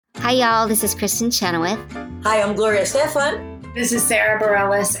Hi, y'all. This is Kristen Chenoweth. Hi, I'm Gloria Stefan. This is Sarah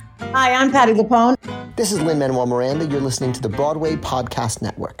Bareilles. Hi, I'm Patty Lapone. This is Lin-Manuel Miranda. You're listening to the Broadway Podcast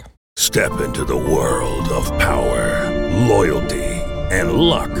Network. Step into the world of power, loyalty, and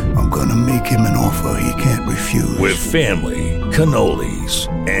luck. I'm gonna make him an offer he can't refuse. With family, cannolis,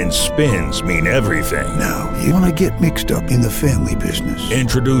 and spins mean everything. Now, you wanna get mixed up in the family business.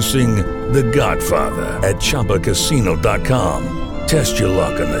 Introducing The Godfather at ChumbaCasino.com. Test your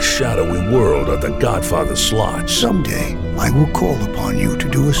luck in the shadowy world of The Godfather slot. Someday, I will call upon you to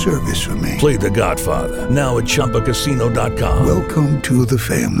do a service for me. Play The Godfather now at ChumbaCasino.com. Welcome to the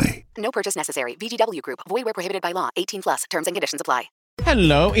family. No purchase necessary. VGW Group. Void where prohibited by law. 18+. Terms and conditions apply.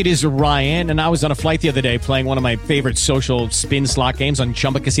 Hello, it is Ryan, and I was on a flight the other day playing one of my favorite social spin slot games on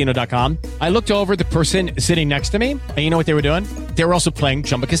ChumbaCasino.com. I looked over at the person sitting next to me, and you know what they were doing? They were also playing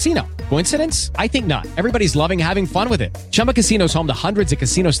Chumba Casino. Coincidence? I think not. Everybody's loving having fun with it. Chumba Casino is home to hundreds of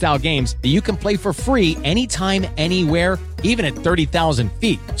casino-style games that you can play for free anytime, anywhere, even at 30,000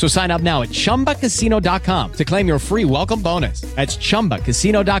 feet. So sign up now at ChumbaCasino.com to claim your free welcome bonus. That's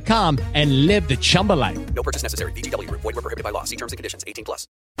ChumbaCasino.com and live the Chumba life. No purchase necessary. VGW Group. Void where prohibited by law. See terms and conditions. 18+.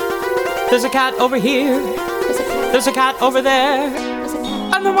 There's a cat over here. There's a cat over there.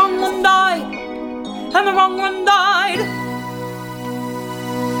 And the wrong one died. And the wrong one died.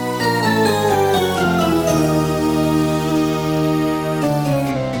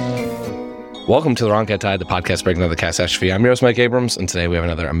 Welcome to The Wrong Cat Died, the podcast breaking down the catastrophe. I'm your host, Mike Abrams, and today we have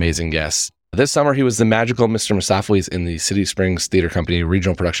another amazing guest. This summer, he was the magical Mr. Mistoffelees in the City Springs Theater Company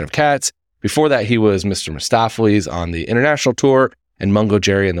regional production of Cats. Before that, he was Mr. Mistoffelees on the international tour and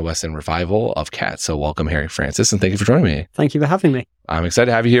Mungojerrie in the West End revival of Cats. So welcome, Harry Francis, and thank you for joining me. Thank you for having me. I'm excited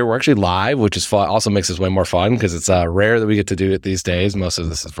to have you here. We're actually live, which is fun. Also makes this way more fun because it's rare that we get to do it these days. Most of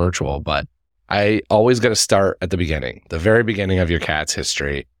this is virtual, but I always got to start at the beginning, the very beginning of your Cats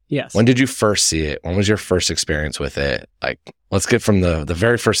history. Yes. When did you first see it? When was your first experience with it? Like, let's get from the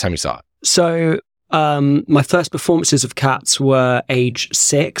very first time you saw it. So, my first performances of Cats were age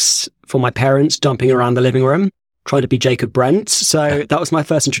 6 for my parents, jumping around the living room, trying to be Jacob Brent. So that was my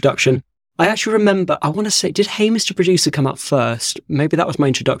first introduction. I actually remember, I want to say, did Hey Mr. Producer come out first? Maybe that was my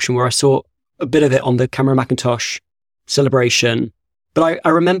introduction where I saw a bit of it on the Cameron Mackintosh celebration. But I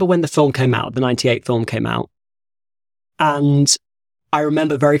remember when the film came out, the 98 film came out. And I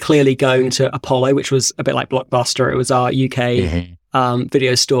remember very clearly going to Apollo, which was a bit like Blockbuster. It was our UK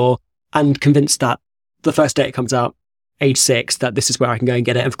video store, and convinced that the first day it comes out, age 6, that this is where I can go and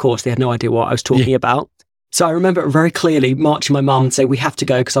get it. Of course, they had no idea what I was talking about. So I remember very clearly marching my mum and saying, we have to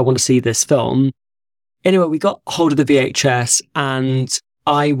go because I want to see this film. Anyway, we got hold of the VHS and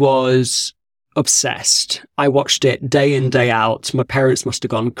I was obsessed. I watched it day in, day out. My parents must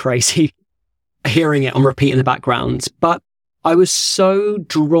have gone crazy hearing it on repeat in the background. But I was so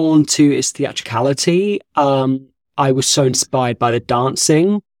drawn to its theatricality. I was so inspired by the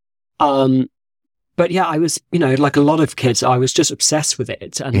dancing. But yeah, I was, like a lot of kids, I was just obsessed with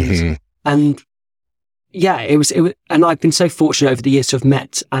it. And yeah, it was, and I've been so fortunate over the years to have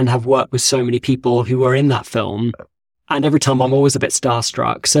met and have worked with so many people who were in that film. And every time I'm always a bit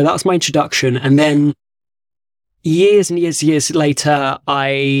starstruck. So that was my introduction. And then years and years later,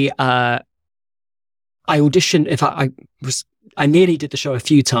 I auditioned. In fact, I nearly did the show a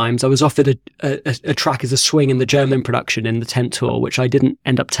few times. I was offered a track as a swing in the German production in the tent tour, which I didn't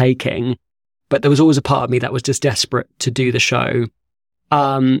end up taking. But there was always a part of me that was just desperate to do the show.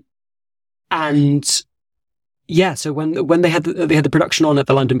 And yeah, so when they had the production on at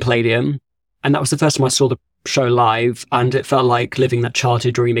the London Palladium, and that was the first time I saw the show live, and it felt like living that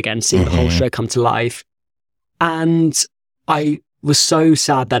childhood dream again, seeing the whole show come to life. And I was so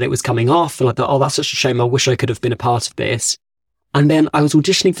sad that it was coming off, and I thought, oh, that's such a shame. I wish I could have been a part of this. And then I was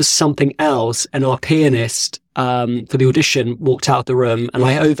auditioning for something else, and our pianist for the audition walked out of the room, and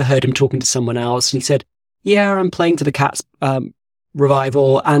I overheard him talking to someone else, and he said, yeah, I'm playing to the Cats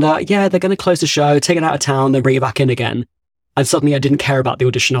revival, and yeah, they're going to close the show, take it out of town, then bring it back in again. And suddenly I didn't care about the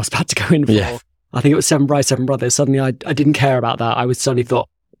audition I was about to go in for. Yeah. I think it was Seven Brides, Seven Brothers. Suddenly I didn't care about that. I suddenly thought,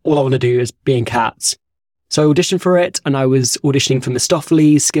 all I want to do is be in Cats. So I auditioned for it, and I was auditioning for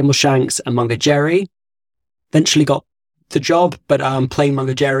Mistoffelees, Skimbleshanks, and Mungojerrie. Eventually got the job, but playing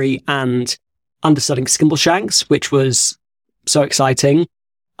Mungojerrie and understudying Skimbleshanks, which was so exciting.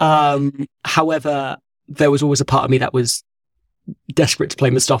 However, there was always a part of me that was desperate to play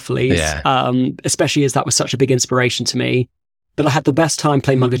Mistoffelees, especially as that was such a big inspiration to me. But I had the best time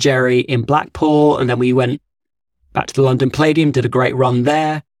playing Mungojerrie in Blackpool, and then we went back to the London Palladium, did a great run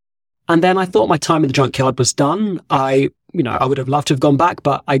there. And then I thought my time in the junkyard was done. I would have loved to have gone back,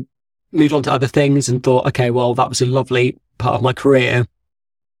 but I moved on to other things and thought, okay, well, that was a lovely part of my career.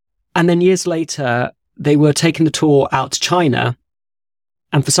 And then years later, they were taking the tour out to China.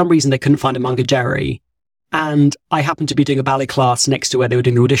 And for some reason, they couldn't find a Mungojerrie. And I happened to be doing a ballet class next to where they were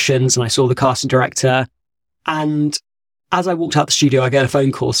doing the auditions, and I saw the casting director. And as I walked out the studio, I get a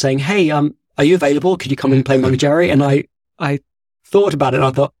phone call saying, "Hey, are you available? Could you come and play Mungojerrie?" And I thought about it, and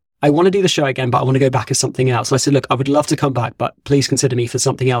I thought, I want to do the show again, but I want to go back as something else. So I said, look, I would love to come back, but please consider me for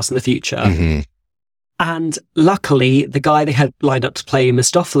something else in the future. Mm-hmm. And luckily, the guy they had lined up to play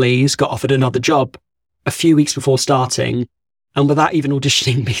Mistoffelees got offered another job a few weeks before starting. And without even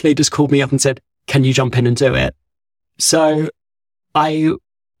auditioning me, they just called me up and said, "Can you jump in and do it?" So I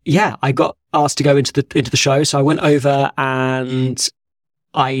got asked to go into the show. So I went over and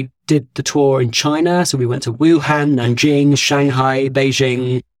I did the tour in China. So we went to Wuhan, Nanjing, Shanghai,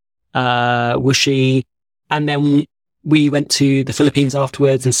 Beijing, Wuxi, and then we went to the Philippines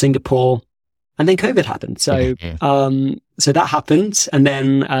afterwards and Singapore, and then COVID happened. So, so that happened. And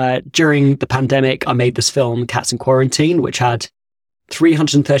then, during the pandemic, I made this film, Cats in Quarantine, which had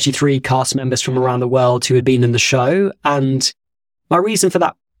 333 cast members from around the world who had been in the show. And my reason for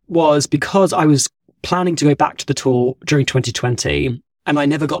that was because I was planning to go back to the tour during 2020, and I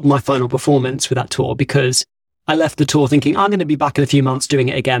never got my final performance with that tour because I left the tour thinking I'm going to be back in a few months doing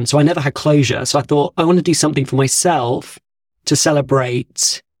it again. So I never had closure. So I thought I want to do something for myself to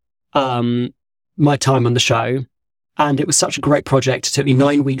celebrate my time on the show. And it was such a great project. It took me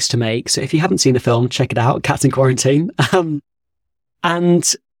 9 weeks to make. So if you haven't seen the film, check it out, Cats in Quarantine.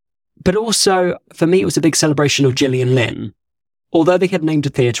 But also for me, it was a big celebration of Gillian Lynne. Although they had named a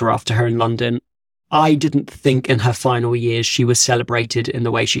theatre after her in London, I didn't think in her final years she was celebrated in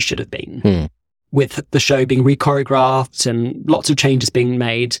the way she should have been. With the show being re-choreographed and lots of changes being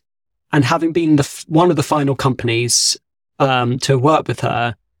made. And having been one of the final companies to work with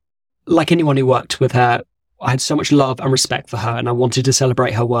her, like anyone who worked with her, I had so much love and respect for her, and I wanted to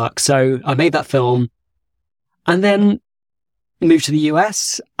celebrate her work. So I made that film and then moved to the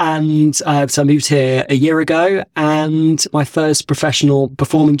US. And so I moved here a year ago, and my first professional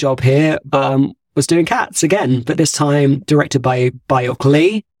performing job here was doing Cats again, but this time directed by Bayok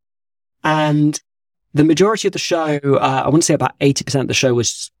Lee. And the majority of the show, I want to say about 80% of the show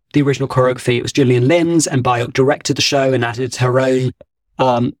was the original choreography. It was Gillian Lynne's, and Bayok directed the show and added her own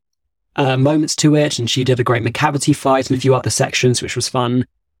moments to it. And she did a great McCavity fight and a few other sections, which was fun.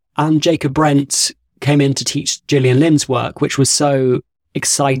 And Jacob Brent came in to teach Gillian Lynne's work, which was so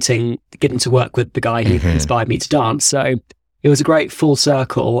exciting, getting to work with the guy who inspired me to dance. So it was a great full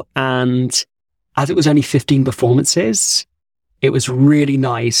circle. And as it was only 15 performances, it was really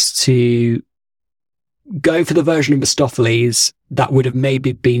nice to go for the version of Mistoffelees that would have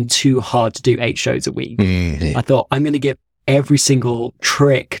maybe been too hard to do 8 shows a week. I thought, I'm going to give every single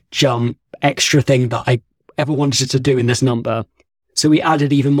trick, jump, extra thing that I ever wanted to do in this number. So we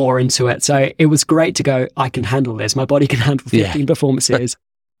added even more into it. So it was great to go, I can handle this. My body can handle 15 performances.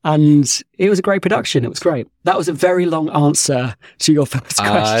 And it was a great production. It was great. That was a very long answer to your first question.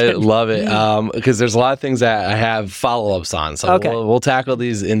 I love it. Because there's a lot of things that I have follow-ups on. So we'll tackle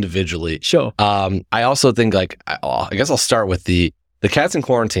these individually. Sure. I also think I guess I'll start with the Cats in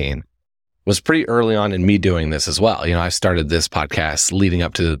Quarantine was pretty early on in me doing this as well. You know, I started this podcast leading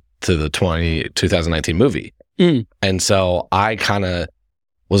up to the 2019 movie. And so I kind of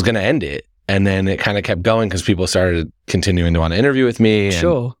was going to end it. And then it kind of kept going because people started continuing to want to interview with me.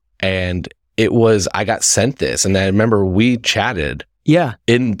 And it was, I got sent this. And I remember we chatted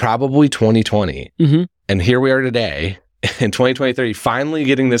in probably 2020. And here we are today in 2023, finally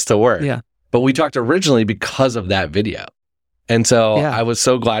getting this to work. But we talked originally because of that video. And so I was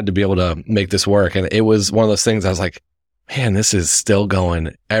so glad to be able to make this work. And it was one of those things I was like, man, this is still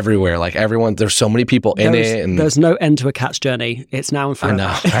going everywhere. Like everyone, there's so many people in it. And there's no end to a Cat's journey. It's now and forever. I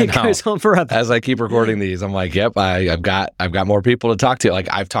know. It goes on forever. As I keep recording these, I'm like, yep, I've got more people to talk to. Like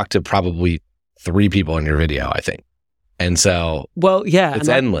I've talked to probably 3 people in your video, I think. And so, it's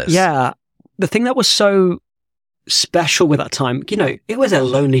endless. The thing that was so special with that time, you know, it was a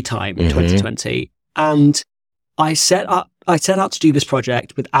lonely time in 2020. And I set out to do this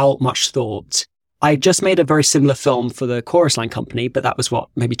project without much thought. I just made a very similar film for the Chorus Line company, but that was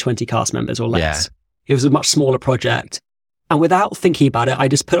maybe 20 cast members or less. It was a much smaller project. And without thinking about it, I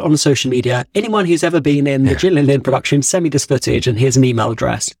just put it on social media. Anyone who's ever been in the Gillian Lynne production, send me this footage and here's an email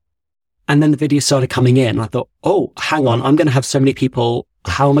address. And then the video started coming in. I thought, oh, hang on, I'm going to have so many people.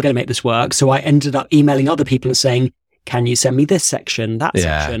 How am I going to make this work? So I ended up emailing other people and saying, can you send me this section, that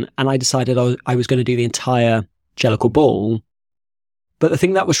section? And I decided I was going to do the entire Jellicle Ball. But the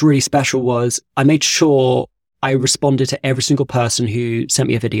thing that was really special was I made sure I responded to every single person who sent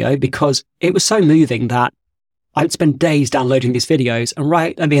me a video because it was so moving that I would spend days downloading these videos, and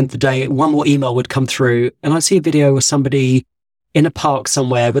right at the end of the day, one more email would come through, and I'd see a video of somebody in a park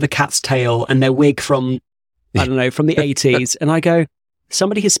somewhere with a cat's tail and their wig from, I don't know, from the 80s. And I go,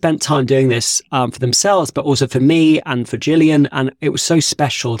 somebody has spent time doing this for themselves, but also for me and for Gillian. And it was so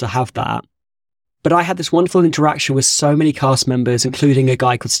special to have that. But I had this wonderful interaction with so many cast members, including a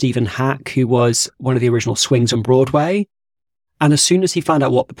guy called Stephen Hack, who was one of the original Swings on Broadway. And as soon as he found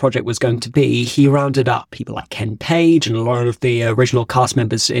out what the project was going to be, he rounded up people like Ken Page and a lot of the original cast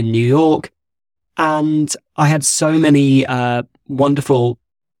members in New York. And I had so many wonderful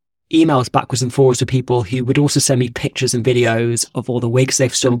emails backwards and forwards to people who would also send me pictures and videos of all the wigs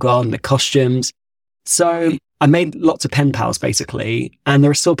they've still got and the costumes. So I made lots of pen pals, basically. And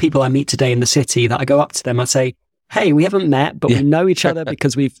there are still people I meet today in the city that I go up to them. I say, hey, we haven't met, but we know each other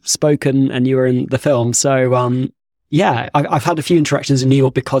because we've spoken and you were in the film. So, yeah, I've had a few interactions in New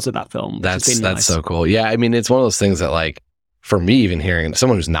York because of that film. That's nice. So cool. Yeah, I mean, it's one of those things that, like, for me, even hearing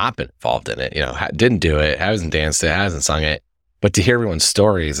someone who's not been involved in it, didn't do it, hasn't danced it, hasn't sung it, but to hear everyone's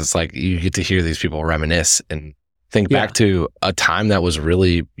stories, it's like you get to hear these people reminisce and think back to a time that was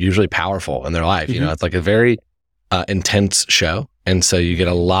really usually powerful in their life. It's like a very intense show, and so you get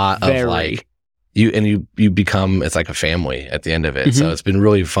a lot of like you become, it's like a family at the end of it. So it's been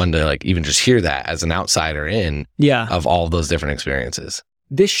really fun to like even just hear that as an outsider in of all of those different experiences.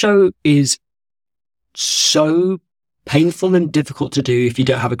 This show is so painful and difficult to do if you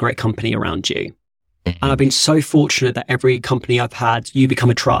don't have a great company around you. And I've been so fortunate that every company I've had, you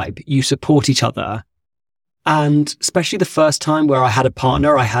become a tribe. You support each other. And especially the first time where I had a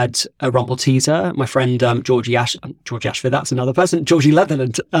partner, I had a Rumble teaser, my friend Georgie Ashford, that's another person, Georgie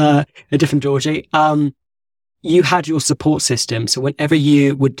Leatherland, a different Georgie. You had your support system. So whenever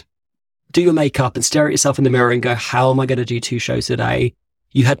you would do your makeup and stare at yourself in the mirror and go, how am I going to do 2 shows today?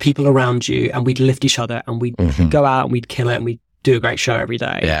 You had people around you, and we'd lift each other, and we'd go out and we'd kill it, and we'd do a great show every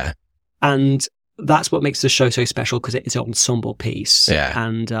day. Yeah. And that's what makes the show so special, because it is an ensemble piece. Yeah.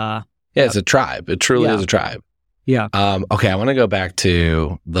 And it's a tribe. It truly is a tribe. Yeah. Okay, I want to go back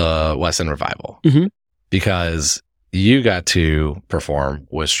to the West End revival because you got to perform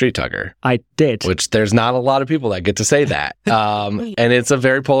with Street Tugger. I did. Which there's not a lot of people that get to say that. And it's a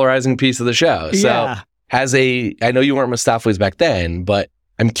very polarizing piece of the show. So I know you weren't Mistoffelees back then, but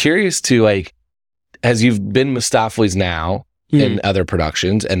I'm curious to, like, as you've been Mistoffelees now in other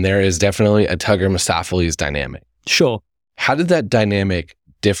productions, and there is definitely a Tugger Mistoffelees dynamic. Sure. How did that dynamic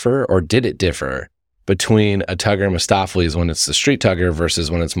differ, or did it differ between a Tugger Mistoffelees when it's the Street Tugger versus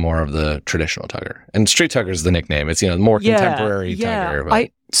when it's more of the traditional Tugger? And Street Tugger is the nickname. It's, more contemporary Tugger.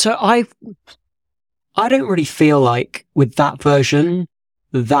 But... I don't really feel like with that version,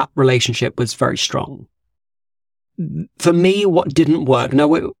 that relationship was very strong. For me, what didn't work,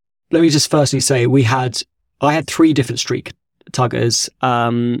 let me just firstly say I had 3 different Street Tuggers,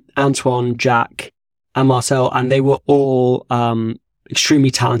 Antoine, Jack, and Marcel, and they were all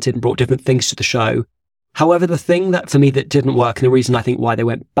extremely talented and brought different things to the show. However, the thing that for me that didn't work, and the reason I think why they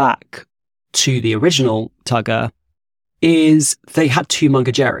went back to the original Tugger, is they had 2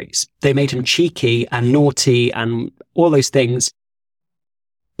 Mungojerries. They made him cheeky and naughty and all those things,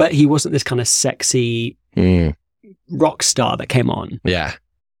 but he wasn't this kind of sexy rock star that came on. Yeah.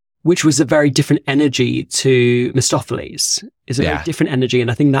 Which was a very different energy to Mistoffelees. It's a very different energy, and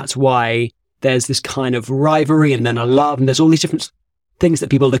I think that's why there's this kind of rivalry and then a love, and there's all these different things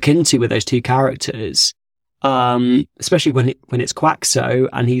that people look into with those 2 characters. Especially when it's Quaxo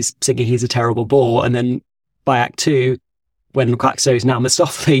and he's singing He's a Terrible Bore, and then by Act 2, when Quaxo is now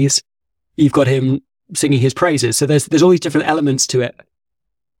Mistoffelees, you've got him singing his praises. So there's all these different elements to it.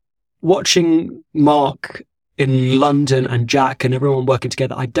 Watching Mark in London and Jack and everyone working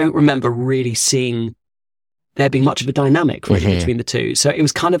together, I don't remember really seeing there being much of a dynamic really between the 2. So it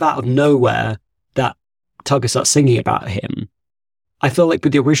was kind of out of nowhere that Tugger starts singing about him. I feel like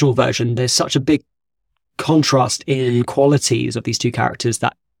with the original version, there's such a big contrast in qualities of these 2 characters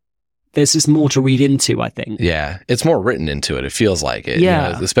that there's just more to read into, I think. Yeah, it's more written into it. It feels like it.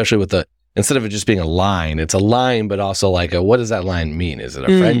 Yeah. Especially with instead of it just being a line, it's a line, but also like what does that line mean? Is it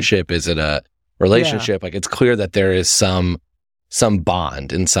a friendship? Is it a relationship? Like, it's clear that there is some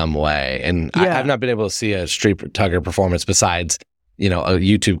bond in some way. And I've not been able to see a Street Tugger performance besides, a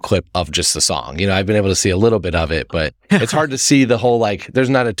YouTube clip of just the song. I've been able to see a little bit of it, but it's hard to see the whole, like, there's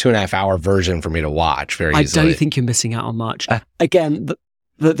not a 2.5 hour version for me to watch very easily. I don't think you're missing out on much. Again,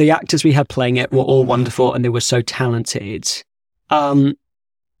 the actors we had playing it were all wonderful, and they were so talented.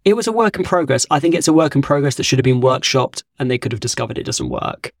 It was a work in progress. I think it's a work in progress that should have been workshopped, and they could have discovered it doesn't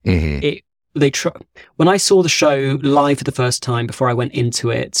work. When I saw the show live for the first time before I went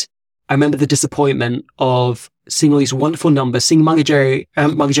into it, I remember the disappointment of seeing all these wonderful numbers, seeing Mungojerrie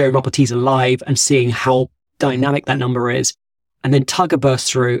and Robotees live and seeing how dynamic that number is. And then Tugger bursts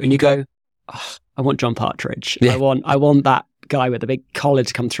through and you go, oh, I want John Partridge. Yeah. I want that guy with the big collar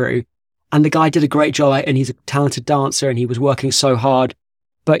to come through. And the guy did a great job, and he's a talented dancer, and he was working so hard.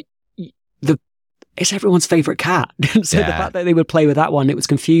 But it's everyone's favorite cat. So the fact that they would play with that one, it was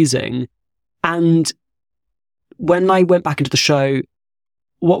confusing. And when I went back into the show,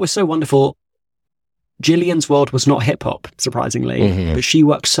 what was so wonderful, Gillian's world was not hip hop, surprisingly, but she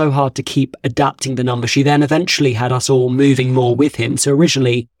worked so hard to keep adapting the number. She then eventually had us all moving more with him. So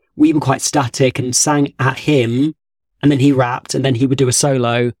originally we were quite static and sang at him, and then he rapped, and then he would do a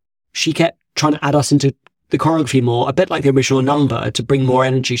solo. She kept trying to add us into the choreography more, a bit like the original number, to bring more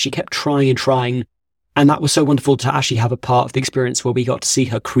energy. She kept trying and trying. And that was so wonderful to actually have a part of the experience where we got to see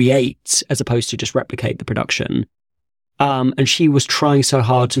her create as opposed to just replicate the production. And she was trying so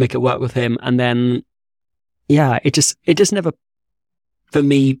hard to make it work with him. And then, it just never, for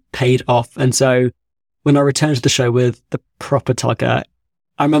me, paid off. And so when I returned to the show with the proper Tugger,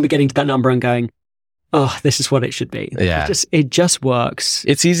 I remember getting to that number and going, oh, this is what it should be. Yeah. It just works.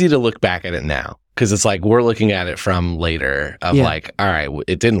 It's easy to look back at it now because it's like we're looking at it from later of like, all right,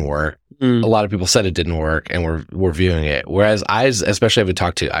 it didn't work. A lot of people said it didn't work, and we're viewing it. Whereas especially I've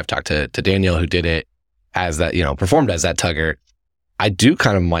talked to Daniel, who did it as that, performed as that Tugger. I do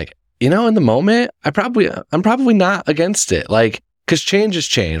kind of like, in the moment, I'm probably not against it. Like, because change is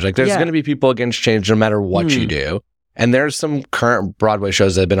change. Like, there's going to be people against change no matter what you do. And there's some current Broadway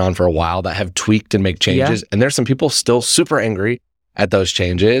shows that have been on for a while that have tweaked and make changes. And there's some people still super angry at those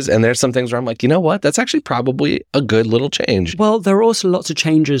changes. And there's some things where I'm like, you know what? That's actually probably a good little change. Well, there are also lots of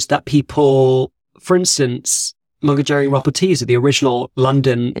changes that people, for instance, Mungojerrie and Robotees, the original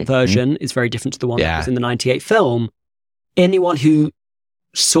London version, is very different to the one that was in the 98 film. Anyone who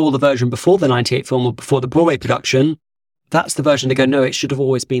saw the version before the 98 film or before the Broadway production, that's the version they go, no, it should have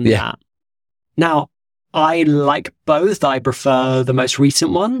always been that. Now, I like both. I prefer the most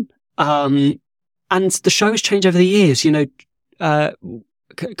recent one. And the show's changed over the years.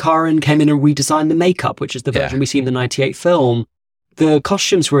 Karen came in and redesigned the makeup, which is the version we see in the 98 film. The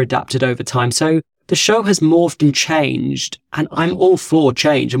costumes were adapted over time. So the show has morphed and changed, and I'm all for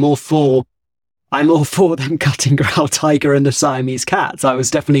change. I'm all for them cutting Growl Tiger and the Siamese cats. I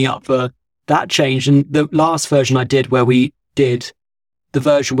was definitely up for that change. And the last version I did, where we did the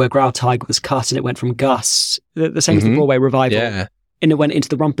version where Growl Tiger was cut and it went from Gus, the same as the Broadway revival. Yeah. And it went into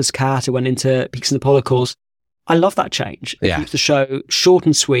the Rumpus Cat, it went into Peaks and the Pollicles. I love that change. It keeps the show short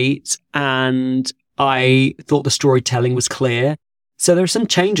and sweet, and I thought the storytelling was clear. So there are some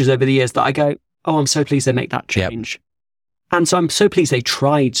changes over the years that I go, oh, I'm so pleased they make that change. And so I'm so pleased they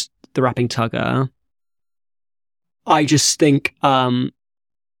tried the rapping Tugger. I just think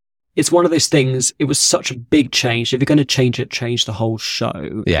it's one of those things, it was such a big change. If you're going to change it, change the whole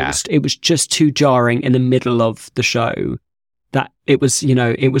show. Yeah. It was just too jarring in the middle of the show that it was,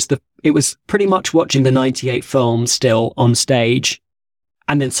 it was pretty much watching the 98 film still on stage.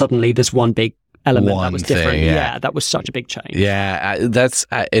 And then suddenly there's one big element that was different. That was such a big change. Yeah.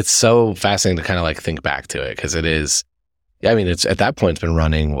 It's so fascinating to kind of like think back to it, because it is, it's at that point, it's been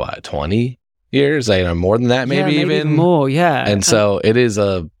running, 20 years? More than that, maybe even more. Yeah. And so it's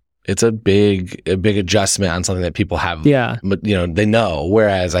a big adjustment on something that people have, but they know.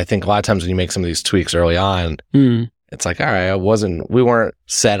 Whereas I think a lot of times when you make some of these tweaks early on, it's like, all right, we weren't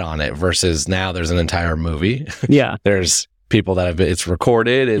set on it, versus now there's an entire movie. Yeah. There's people that it's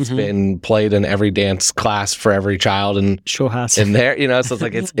recorded, it's been played in every dance class for every child, and sure has in there, so it's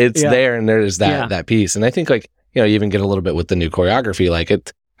like, it's there, and there's that piece. And I think you even get a little bit with the new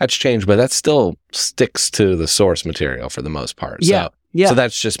choreography, that's changed, but that still sticks to the source material for the most part. So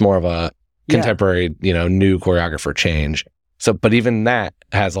that's just more of a contemporary, new choreographer change. So, but even that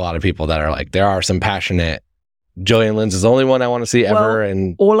has a lot of people that are like, there are some passionate, Gillian Lynns is the only one I want to see ever. Well,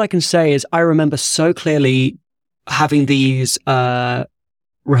 and all I can say is I remember so clearly having these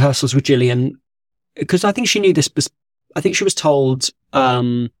rehearsals with Gillian, because I think she knew this. I think she was told at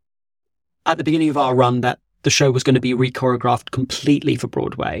the beginning of our run that the show was going to be re-choreographed completely for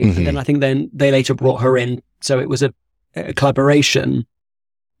Broadway. And then I think they later brought her in, so it was a collaboration.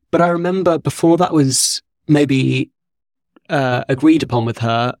 But I remember before that was maybe agreed upon with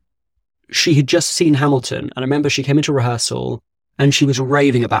her, she had just seen Hamilton, and I remember she came into rehearsal and she was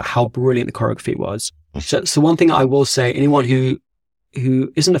raving about how brilliant the choreography was. So one thing I will say, anyone who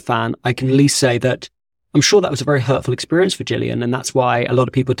isn't a fan, I can at least say that I'm sure that was a very hurtful experience for Gillian, and that's why a lot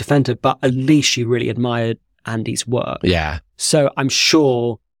of people defend her, but at least she really admired Andy's work. Yeah. So I'm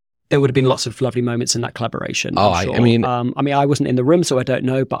sure there would have been lots of lovely moments in that collaboration. Oh, sure. I mean, I wasn't in the room, so I don't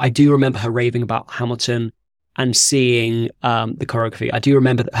know, but I do remember her raving about Hamilton. and seeing the choreography. I do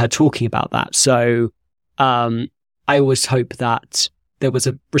remember her talking about that. So I always hope that there was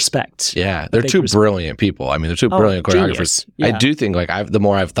a respect. Yeah, they're two brilliant people. I mean, they're two brilliant choreographers. Yeah. I do think, like, the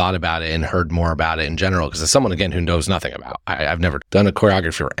more I've thought about it and heard more about it in general, because as someone, again, who knows nothing about, I've never done a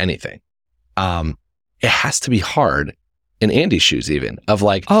choreography or anything. It has to be hard in Andy's shoes, even, of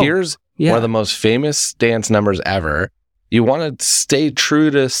like, here's one of the most famous dance numbers ever. You want to stay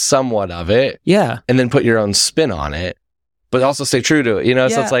true to somewhat of it. Yeah. And then put your own spin on it, but also stay true to it. You know,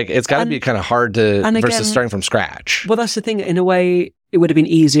 so it's like, it's got to be kind of hard to, versus starting from scratch. Well, that's the thing. In a way, it would have been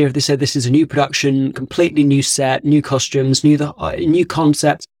easier if they said this is a new production, completely new set, new costumes, new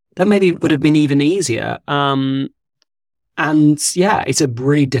concept. That maybe would have been even easier. And yeah, it's a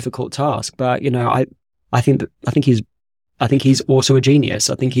really difficult task. But you know, I think he's also a genius.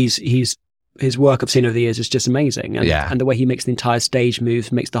 I think his work I've seen over the years is just amazing. And the way he makes the entire stage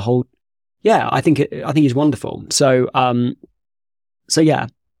moves, makes the whole. Yeah, I think he's wonderful. So yeah,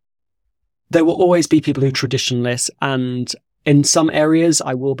 there will always be people who are traditionalists, and in some areas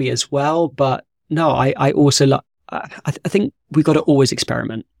I will be as well. But no, I also I think we've got to always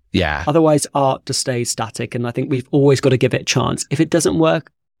experiment. Yeah. Otherwise, art just stays static, and I think we've always got to give it a chance. If it doesn't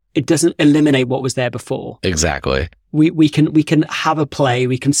work, it doesn't eliminate what was there before. Exactly. We can have a play,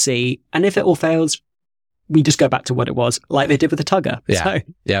 we can see, and if it all fails, we just go back to what it was, like they did with the tugger. Yeah. So,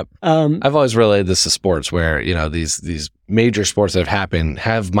 yep. I've always related this to sports where, you know, these major sports that have happened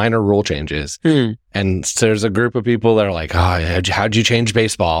have minor rule changes. And so there's a group of people that are like, oh, how'd you change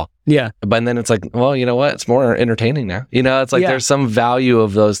baseball? Yeah. But then it's like, well, you know what? It's more entertaining now. You know, it's like there's some value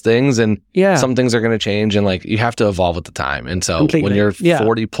of those things, and some things are going to change, and like you have to evolve with the time. And so when you're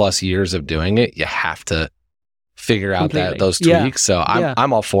 40 plus years of doing it, you have to figure out those tweaks. So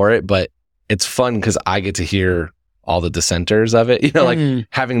I'm all for it, but it's fun because I get to hear all the dissenters of it. You know, like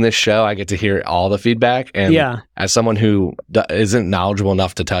having this show, I get to hear all the feedback. And as someone who isn't knowledgeable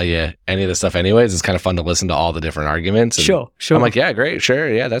enough to tell you any of this stuff anyways, it's kind of fun to listen to all the different arguments. And Sure. I'm like, yeah, great, sure.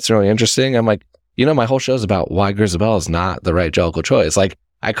 Yeah, that's really interesting. I'm like, you know, my whole show is about why Grisabelle is not the right Jellicle choice. Like,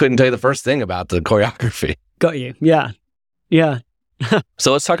 I couldn't tell you the first thing about the choreography. Got you. Yeah. Yeah.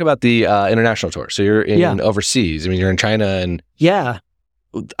 So let's talk about the international tour. So you're in overseas. I mean, you're in China, and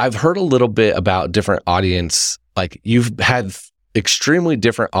I've heard a little bit about different audience. Like, you've had extremely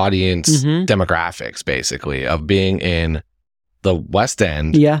different audience demographics, basically, of being in the West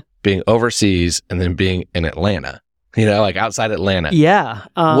End, being overseas, and then being in Atlanta, you know, like outside Atlanta. Yeah.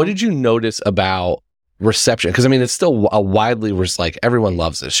 What did you notice about reception? Because I mean, it's still a widely, like, everyone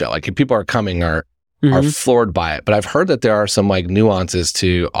loves this show. Like, people are coming are floored by it. But I've heard that there are some like nuances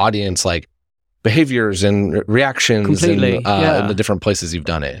to audience, like behaviors and reactions in the different places you've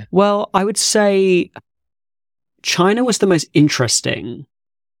done it. Well, I would say China was the most interesting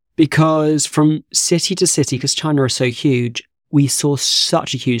because from city to city, because China is so huge, we saw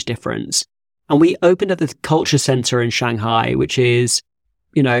such a huge difference. And we opened at the Culture Center in Shanghai, which is,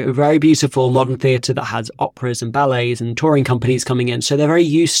 you know, a very beautiful modern theater that has operas and ballets and touring companies coming in. So they're very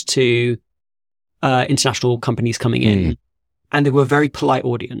used to international companies coming in. And they were a very polite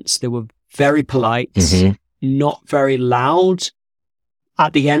audience. They were very polite, not very loud.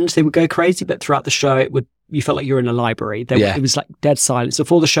 At the end, they would go crazy, but throughout the show, you felt like you were in a library. It was like dead silence.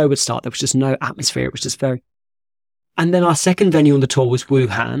 Before the show would start, there was just no atmosphere. It was just very... And then our second venue on the tour was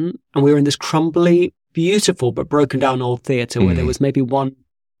Wuhan, and we were in this crumbly, beautiful, but broken down old theater where there was maybe one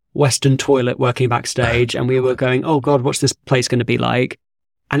Western toilet working backstage, and we were going, oh God, what's this place going to be like?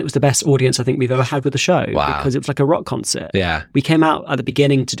 And it was the best audience I think we've ever had with the show because it was like a rock concert. Yeah. We came out at the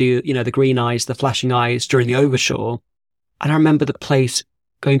beginning to do, you know, the green eyes, the flashing eyes during the overture. And I remember the place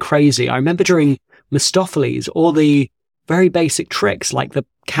going crazy. I remember during Mistoffelees, all the very basic tricks, like the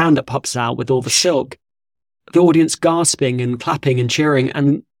can that pops out with all the silk, the audience gasping and clapping and cheering.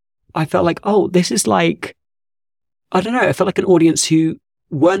 And I felt like, oh, this is like, I don't know, I felt like an audience who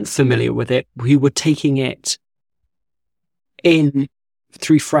weren't familiar with it, who were taking it in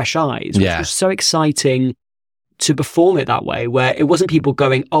through fresh eyes, which was so exciting to perform it that way, where it wasn't people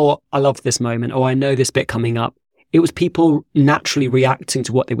going, oh, I love this moment, oh, I know this bit coming up. It was people naturally reacting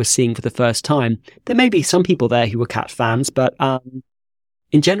to what they were seeing for the first time. There may be some people there who were Cat fans, but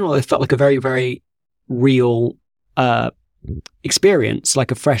in general, it felt like a very, very real experience,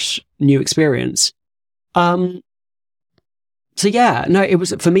 like a fresh, new experience. So yeah, no, it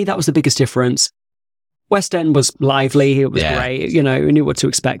was, for me, that was the biggest difference. West End was lively. It was great. You know, we knew what to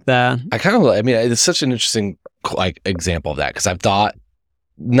expect there. I mean, it's such an interesting like example of that because I've thought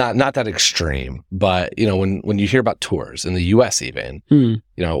not that extreme, but you know, when you hear about tours in the US even, you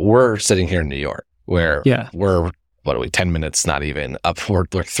know, we're sitting here in New York where we're, what are we, 10 minutes, not even up, we're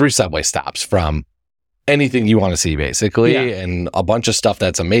 3 subway stops from anything you want to see, basically, and a bunch of stuff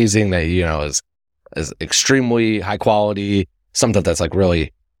that's amazing that, you know, is extremely high quality, something that's like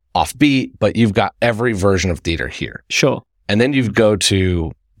really offbeat, but you've got every version of theater here. Sure. And then you go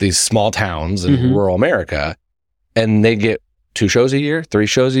to these small towns in rural America, and they get 2 shows a year, 3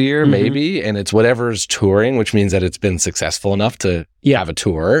 shows a year, maybe, and it's whatever's touring, which means that it's been successful enough to have a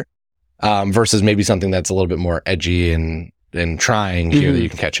tour, versus maybe something that's a little bit more edgy and trying here that you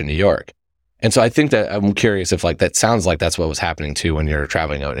can catch in New York. And so I think that I'm curious if like that sounds like that's what was happening too when you're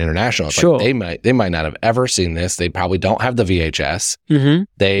traveling out international. It's sure. Like they might not have ever seen this. They probably don't have the VHS.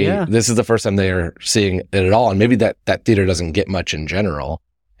 This is the first time they're seeing it at all, and maybe that theater doesn't get much in general.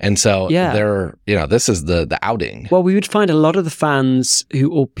 And so they're, you know, this is the outing. Well, we would find a lot of the fans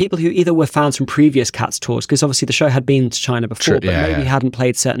or people who either were fans from previous Cats tours, because obviously the show had been to China before, but maybe hadn't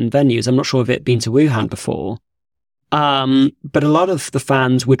played certain venues. I'm not sure if it had been to Wuhan before. But a lot of the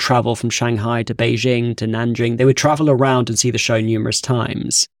fans would travel from Shanghai to Beijing to Nanjing. They would travel around and see the show numerous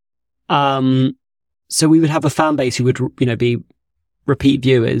times. So we would have a fan base who would, you know, be repeat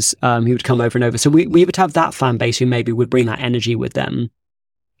viewers, who would come over and over. So we would have that fan base who maybe would bring that energy with them.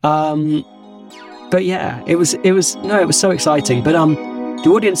 But yeah, it was so exciting. But the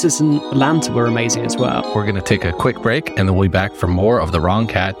audiences in Atlanta were amazing as well. We're going to take a quick break, and then we'll be back for more of The Wrong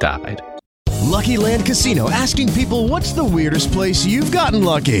Cat Died. Lucky Land Casino, asking people, what's the weirdest place you've gotten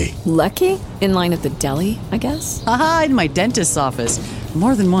lucky? Lucky? In line at the deli, I guess? Aha, in my dentist's office.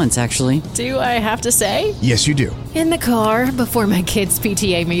 More than once, actually. Do I have to say? Yes, you do. In the car before my kids'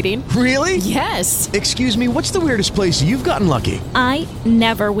 PTA meeting. Really? Yes. Excuse me, what's the weirdest place you've gotten lucky? I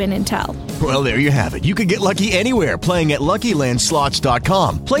never win and tell. Well, there you have it. You can get lucky anywhere, playing at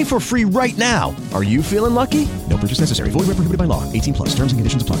LuckyLandSlots.com. Play for free right now. Are you feeling lucky? No purchase necessary. Void where prohibited by law. 18+. Terms and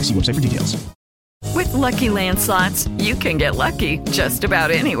conditions apply. See website for details. With Lucky Land Slots, you can get lucky just about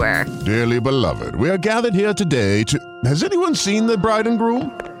anywhere. Dearly beloved, we are gathered here today to... Has anyone seen the bride and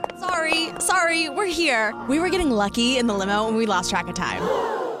groom? Sorry, we're here. We were getting lucky in the limo and we lost track of time.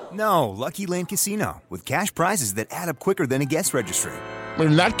 No, Lucky Land Casino, with cash prizes that add up quicker than a guest registry.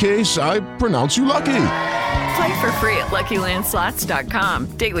 In that case, I pronounce you lucky. Play for free at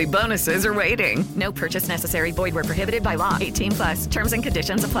LuckyLandSlots.com. Daily bonuses are waiting. No purchase necessary. Void where prohibited by law. 18+. Terms and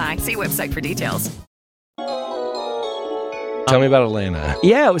conditions apply. See website for details. Tell me about Atlanta.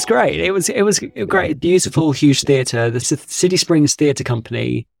 Yeah, it was great. It was great. Beautiful, huge theatre. The City Springs Theatre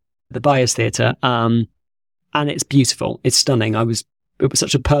Company, the Byers Theatre, and it's beautiful. It's stunning. It was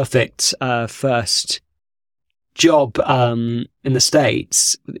such a perfect first job in the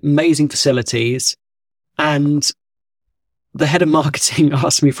States. Amazing facilities. And the head of marketing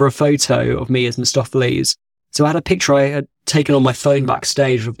asked me for a photo of me as Mistoffelees. So I had a picture I had taken on my phone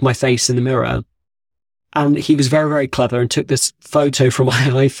backstage of my face in the mirror. And he was very, very clever and took this photo from my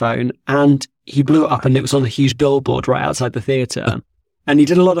iPhone and he blew it up and it was on a huge billboard right outside the theatre. And he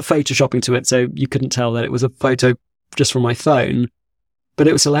did a lot of photoshopping to it, so you couldn't tell that it was a photo just from my phone. But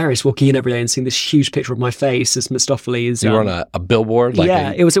it was hilarious walking in every day and seeing this huge picture of my face as Mistoffelees. You were on a billboard? Like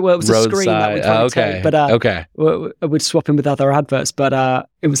yeah, it was a screen that we'd take, but okay. I would swap in with other adverts, but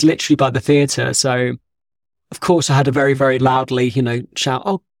it was literally by the theatre. So, of course, I had to very, very loudly, shout,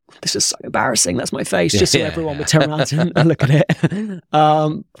 "Oh, this is so embarrassing. That's my face," just so everyone would turn around and look at it.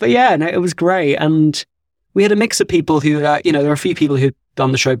 But yeah, no, it was great. And we had a mix of people who, there were a few people who'd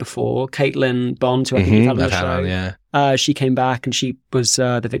done the show before. Caitlin Bond, who I think you've had on the show. She came back and she was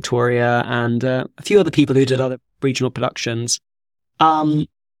the Victoria, and a few other people who did other regional productions.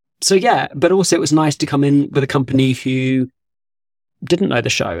 So yeah, but also it was nice to come in with a company who didn't know the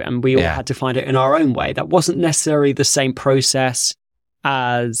show, and we all had to find it in our own way. That wasn't necessarily the same process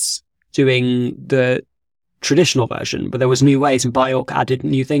as doing the traditional version, but there was new ways, and Bjork added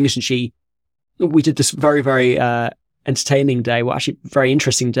new things, and we did this very, very entertaining day, well, actually very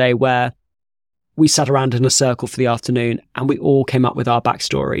interesting day, where we sat around in a circle for the afternoon and we all came up with our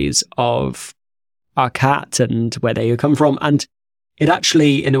backstories of our cat and where they come from. And it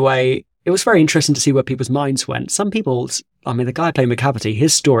actually, in a way, it was very interesting to see where people's minds went. Some people's, the guy playing McCavity,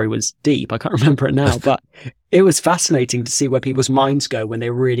 his story was deep. I can't remember it now, but it was fascinating to see where people's minds go when they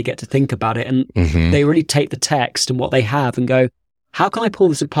really get to think about it. And they really take the text and what they have and go, how can I pull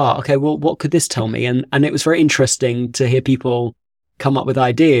this apart? Okay, well, what could this tell me? And it was very interesting to hear people come up with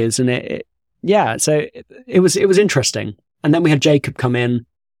ideas. And so it was interesting. And then we had Jacob come in,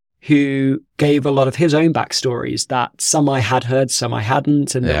 who gave a lot of his own backstories that some I had heard, some I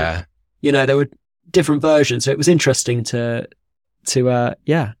hadn't. And there were different versions. So it was interesting to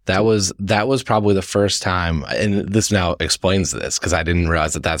That was probably the first time, and this now explains this because I didn't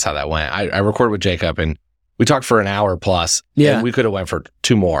realize that that's how that went. I recorded with Jacob and we talked for an hour plus. Yeah. And we could have went for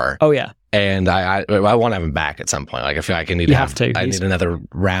 2 more. Oh, yeah. And I want to have him back at some point. Like, I feel like I need I need another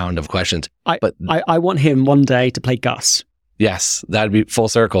round of questions. I want him one day to play Gus. Yes, that'd be full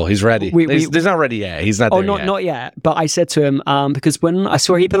circle. He's ready. He's not ready yet. He's not there yet. Not yet. But I said to him, because when I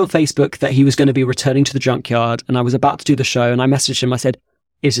saw he put on Facebook that he was going to be returning to the junkyard, and I was about to do the show, and I messaged him, I said,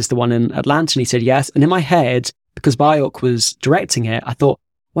 is this the one in Atlanta? And he said, yes. And in my head, because Biok was directing it, I thought,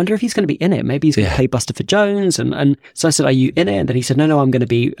 wonder if he's going to be in it. Maybe he's going to play Bustopher Jones. And so I said, are you in it? And then he said, no, I'm going to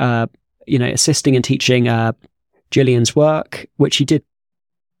be, assisting and teaching Gillian's work, which he did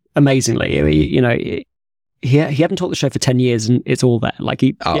amazingly. He hadn't taught the show for 10 years, and it's all there. Like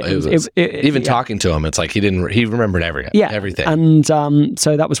talking to him, it's like he remembered everything. And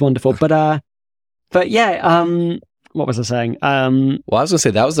so that was wonderful. But what was I saying? Well, I was gonna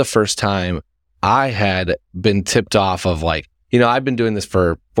say that was the first time I had been tipped off of, like, I've been doing this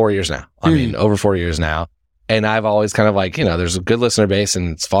for 4 years now. I mean, over 4 years now. And I've always kind of like, there's a good listener base and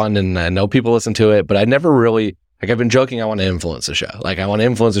it's fun and I know people listen to it, but I never really, like, I've been joking, I want to influence the show. Like, I want to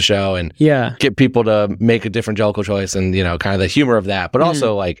influence the show and get people to make a different jellicle choice and, kind of the humor of that. But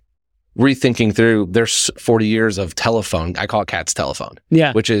also, like, rethinking through, there's 40 years of telephone. I call it Cat's telephone.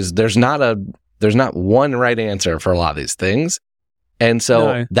 Yeah. Which is, there's not one right answer for a lot of these things. And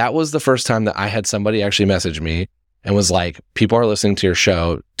so that was the first time that I had somebody actually message me and was like, people are listening to your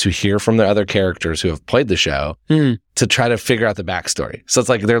show to hear from the other characters who have played the show to try to figure out the backstory. So it's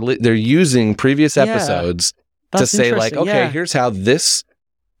like they're using previous episodes to say, like, okay, here's how this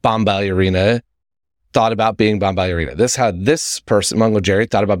bomb ballerina thought about being bomb ballerina. This how this person, Mungojerrie,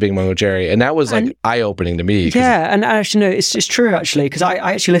 thought about being Mungojerrie. And that was like eye-opening to me. Yeah, and actually, no, it's true, actually, because I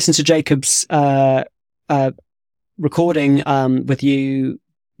actually listened to Jacob's recording with you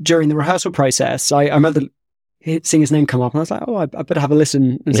during the rehearsal process. I remember seeing his name come up, and I was like, oh, I better have a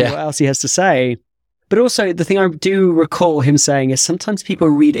listen and see what else he has to say. But also, the thing I do recall him saying is sometimes people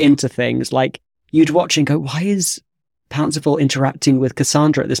read into things, like you'd watch and go, why is Pounceville interacting with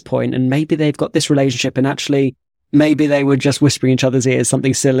Cassandra at this point? And maybe they've got this relationship, and actually, maybe they were just whispering each other's ears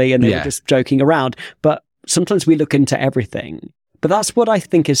something silly, and they were just joking around. But sometimes we look into everything. But that's what I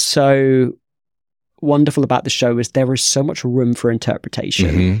think is so wonderful about the show, is there is so much room for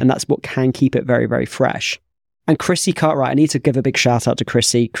interpretation, and that's what can keep it very, very fresh. And Chrissy Cartwright, I need to give a big shout out to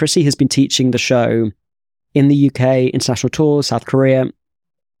Chrissy. Chrissy has been teaching the show in the UK, international tours, South Korea.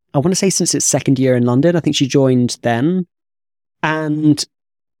 I want to say since its second year in London. I think she joined then. And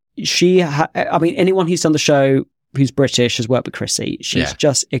anyone who's done the show who's British has worked with Chrissy. She's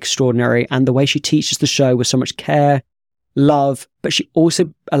just extraordinary. And the way she teaches the show with so much care, love, but she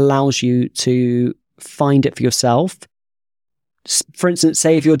also allows you to find it for yourself. For instance,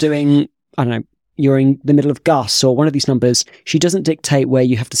 say if you're doing, I don't know, you're in the middle of Gus or one of these numbers, she doesn't dictate where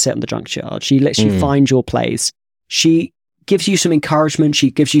you have to sit on the junkyard. She lets you find your place. She gives you some encouragement.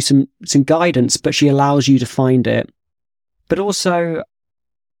 She gives you some guidance, but she allows you to find it. But also,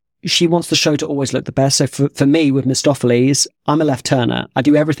 she wants the show to always look the best. So for me, with Mistoffelees, I'm a left turner. I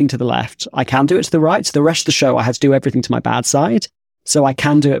do everything to the left. I can do it to the right. So the rest of the show, I had to do everything to my bad side. So I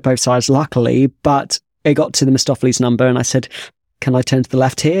can do it both sides, luckily. But it got to the Mistoffelees number, and I said, can I turn to the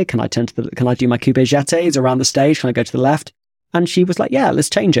left here? Can I do my coupe jetés around the stage? Can I go to the left? And she was like, yeah, let's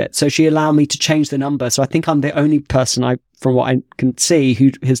change it. So she allowed me to change the number. So I think I'm the only person from what I can see,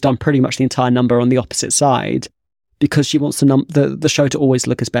 who has done pretty much the entire number on the opposite side, because she wants the show to always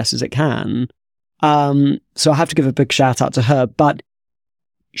look as best as it can. So I have to give a big shout out to her, but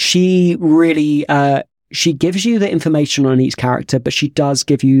she really, she gives you the information on each character, but she does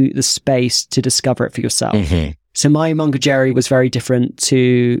give you the space to discover it for yourself. Mm-hmm. So my Mungojerrie was very different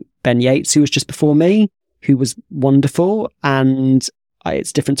to Ben Yates, who was just before me, who was wonderful. And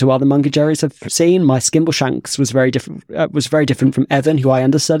it's different to other Mungojerries I've seen. My Skimbleshanks was very different from Evan, who I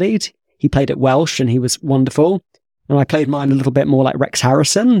understudied. He played at Welsh and he was wonderful. And I played mine a little bit more like Rex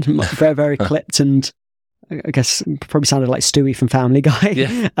Harrison, very, very clipped, and I guess probably sounded like Stewie from Family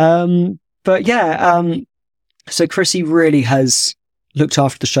Guy. Yeah. So Chrissy really has looked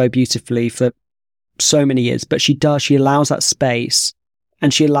after the show beautifully for so many years, but she allows that space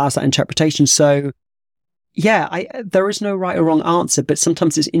and she allows that interpretation. So yeah, there is no right or wrong answer, but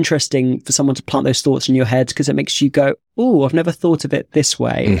sometimes it's interesting for someone to plant those thoughts in your head, because it makes you go, oh, I've never thought of it this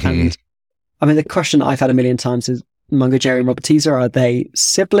way. Mm-hmm. And I mean, the question that I've had a million times is, Mungojerrie and Robert Teaser, are they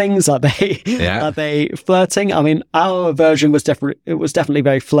siblings? Are they flirting? I mean, our version was definitely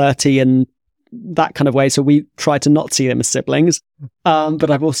very flirty and that kind of way, so we tried to not see them as siblings. But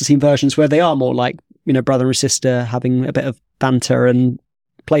I've also seen versions where they are more like, brother and sister having a bit of banter and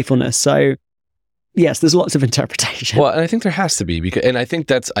playfulness. So yes, there's lots of interpretation. Well, and I think there has to be, and I think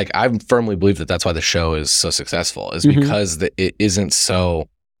that's like, I firmly believe that that's why the show is so successful, is because it isn't so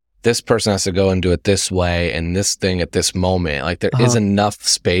this person has to go and do it this way and this thing at this moment. Like there is enough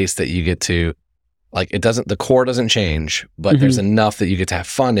space that you get to, like the core doesn't change, but there's enough that you get to have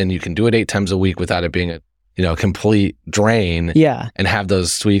fun and you can do it 8 times a week without it being a complete drain. Yeah. And have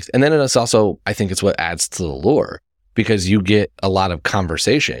those tweaks. And then it's also, I think it's what adds to the lure, because you get a lot of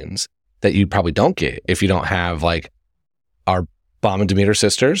conversations that you probably don't get if you don't have like our Bomb and Demeter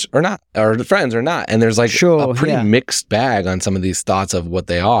sisters or not, or friends or not. And there's like a pretty mixed bag on some of these thoughts of what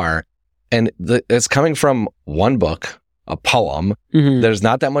they are. And it's coming from one book, a poem. There's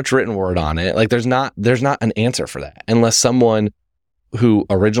not that much written word on it. Like there's not an answer for that unless someone who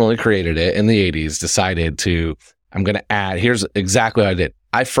originally created it in the 80s decided to, I'm going to add, here's exactly what I did.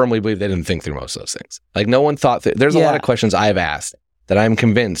 I firmly believe they didn't think through most of those things. Like no one thought that. There's a lot of questions I've asked that I'm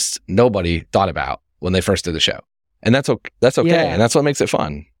convinced nobody thought about when they first did the show. And that's okay. And that's what makes it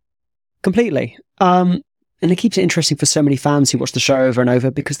fun. Completely. And it keeps it interesting for so many fans who watch the show over and over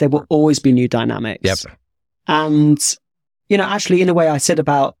because there will always be new dynamics. Yep. And, actually, in a way, I said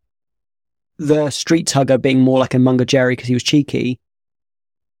about the street tugger being more like a Mungojerrie because he was cheeky.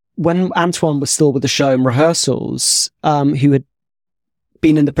 When Antoine was still with the show in rehearsals, who had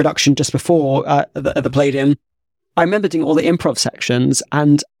been in the production just before the Palladium, I remember doing all the improv sections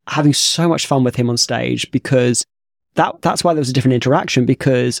and having so much fun with him on stage because that's why there was a different interaction,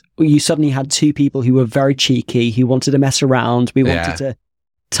 because you suddenly had two people who were very cheeky, who wanted to mess around. We wanted to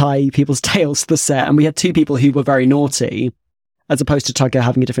tie people's tails to the set, and we had two people who were very naughty, as opposed to Tugger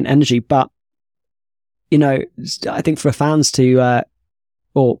having a different energy. But, I think for fans to,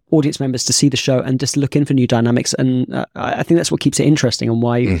 or audience members to see the show and just look in for new dynamics, and I think that's what keeps it interesting and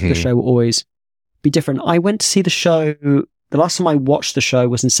why the show will always be different. I went to see the show, the last time I watched the show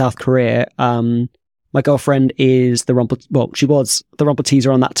was in South Korea. My girlfriend is she was the Rumble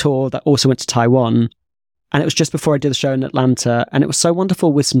teaser on that tour that also went to Taiwan. And it was just before I did the show in Atlanta. And it was so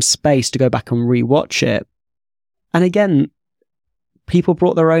wonderful with some space to go back and rewatch it. And again, people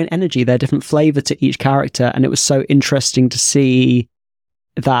brought their own energy, their different flavor to each character. And it was so interesting to see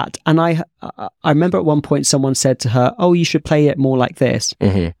that. And I remember at one point someone said to her, "Oh, you should play it more like this."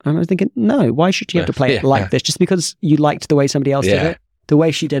 And I was thinking, no, why should you have to play it like this? Just because you liked the way somebody else did it? The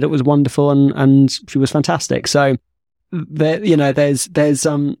way she did it was wonderful, and she was fantastic. So there's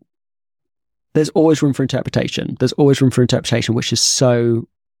always room for interpretation. There's always room for interpretation, which is so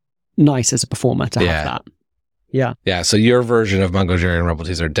nice as a performer to have that. Yeah. Yeah. So your version of Mungojerrie and Rumble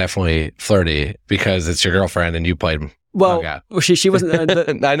Teaser are definitely flirty because it's your girlfriend and you played. Well, she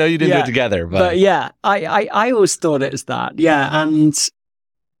wasn't. I know you didn't do it together, but yeah, I always thought it was that. Yeah, and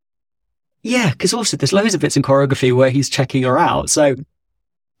because also there's loads of bits in choreography where he's checking her out. So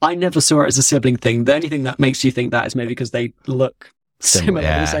I never saw it as a sibling thing. The only thing that makes you think that is maybe because they look similar,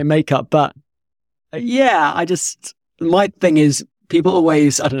 the same makeup. But my thing is people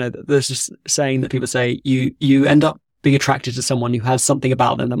always, I don't know, there's just saying that people say you end up being attracted to someone who has something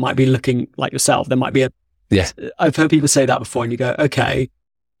about them that might be looking like yourself. There might be I've heard people say that before and you go, okay,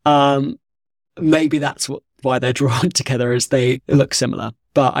 maybe that's why they're drawn together, is they look similar.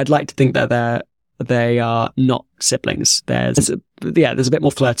 But I'd like to think that they are not siblings. There's a bit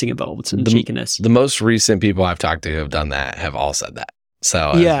more flirting involved and cheekiness. The most recent people I've talked to who have done that have all said that.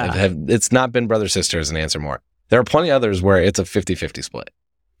 So it's not been brother sister as an answer more. There are plenty others where it's a 50-50 split.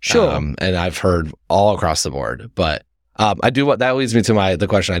 Sure. And I've heard all across the board. But that leads me to the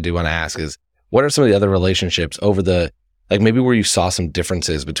question I do want to ask is, what are some of the other relationships over maybe where you saw some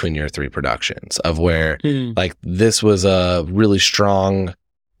differences between your three productions of where like this was a really strong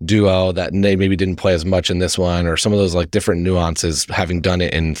duo that they maybe didn't play as much in this one, or some of those like different nuances having done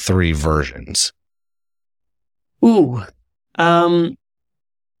it in three versions? Ooh. I'm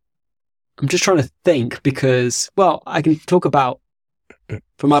just trying to think because, I can talk about,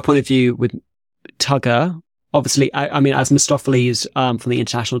 from my point of view with Tugger, obviously, I mean, as Mistoffelees from the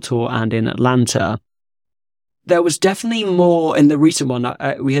international tour and in Atlanta, there was definitely more in the recent one.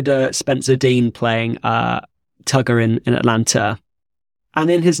 We had Spencer Dean playing Tugger in Atlanta. And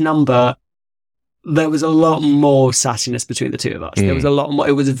in his number, there was a lot more sassiness between the two of us. There was a lot more.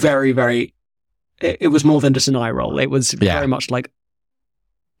 It was very, very, it was more than just an eye roll. It was very much like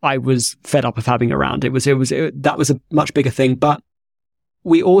I was fed up of having her around. That was a much bigger thing. But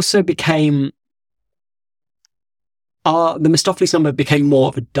we also became, the Mistoffelees number became more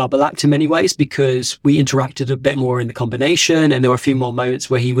of a double act in many ways because we interacted a bit more in the combination and there were a few more moments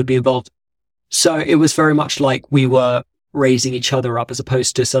where he would be involved. So it was very much like we were raising each other up as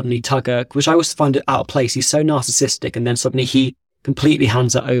opposed to suddenly Tugger, which I always find it out of place. He's so narcissistic and then suddenly he completely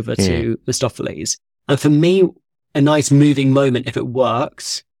hands it over to Mistoffelees. And for me, a nice moving moment, if it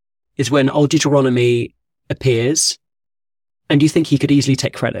works, is when Old Deuteronomy appears and do you think he could easily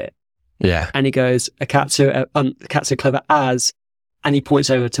take credit? Yeah. And he goes, a cat so clever as, and he points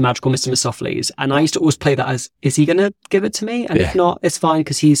over to magical Mr. Mistoffelees. And I used to always play that as, is he going to give it to me? And if not, it's fine,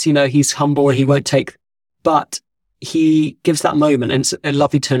 because he's, he's humble and he won't take, but he gives that moment, and it's a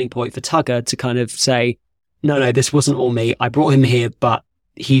lovely turning point for Tugger to kind of say, no, this wasn't all me. I brought him here, but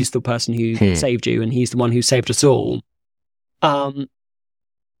he's the person who saved you, and he's the one who saved us all.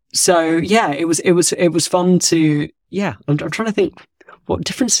 So yeah, it was fun to, I'm trying to think what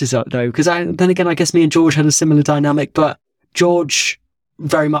differences are though, because then again, I guess me and George had a similar dynamic, but George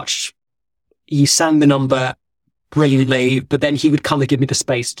very much, he sang the number brilliantly, but then he would kind of give me the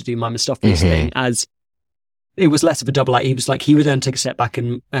space to do my Mistoffelees thing, as it was less of a double act. He was like, he would then take a step back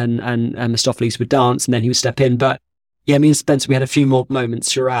and Mistoffelees would dance, and then he would step in. But yeah, me and Spencer, we had a few more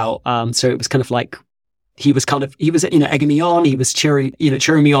moments throughout. So it was kind of like, he was egging me on, he was cheering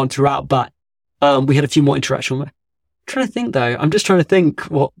me on throughout, but we had a few more interactions. I'm trying to think though. I'm just trying to think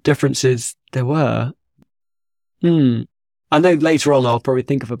what differences there were. I know later on I'll probably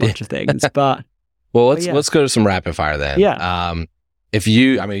think of a bunch of things, but well, let's go to some rapid fire then. Yeah.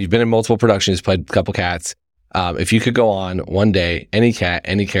 You've been in multiple productions, played a couple cats. If you could go on one day, any cat,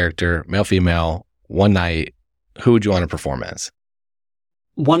 any character, male, female, one night, who would you want to perform as?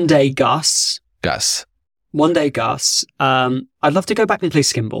 One day, Gus. One day, Gus. I'd love to go back and play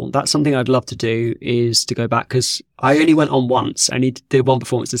Skimble. That's something I'd love to do, is to go back, because I only went on once. I only did one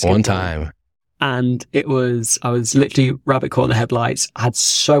performance of Skimble. One time. And I was literally rabbit caught in the headlights. I had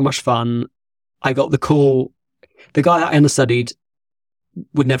so much fun. I got the call. The guy that I understudied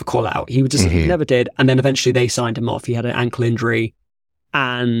would never call out. He would just, he never did. And then eventually they signed him off. He had an ankle injury.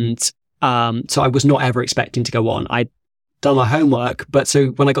 And so I was not ever expecting to go on. I'd done my homework. But so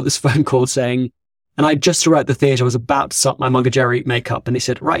when I got this phone call saying, and I just arrived at the theatre, I was about to start my Mungojerrie makeup, and they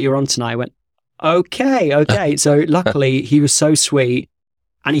said, right, you're on tonight. I went, okay. So luckily he was so sweet,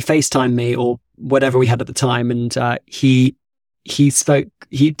 and he FaceTimed me or whatever we had at the time. And he spoke,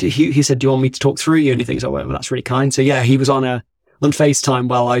 he said, do you want me to talk through you? And he thinks, oh, well, that's really kind. So yeah, he was on FaceTime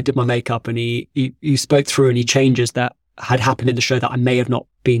while I did my makeup, and he spoke through any changes that had happened in the show that I may have not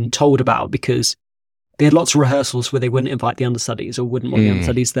been told about, because they had lots of rehearsals where they wouldn't invite the understudies or wouldn't want the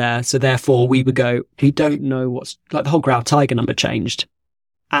understudies there. So therefore we would go, we don't know what's, like the whole Growl Tiger number changed.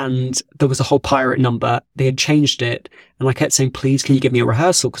 And there was a whole pirate number. They had changed it. And I kept saying, please, can you give me a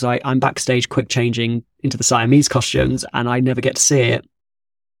rehearsal? Because I'm backstage quick changing into the Siamese costumes, and I never get to see it.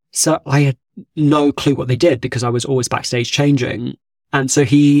 So I had no clue what they did, because I was always backstage changing. And so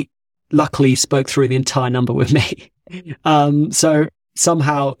he luckily spoke through the entire number with me. So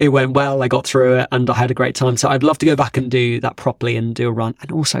somehow it went well. I got through it and I had a great time. So I'd love to go back and do that properly and do a run.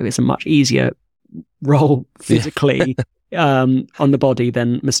 And also it's a much easier role physically on the body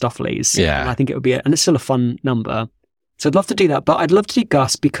than Mistoffelees. Yeah. And I think it would be, and it's still a fun number. So I'd love to do that, but I'd love to do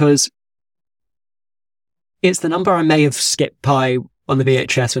Gus, because it's the number I may have skipped by on the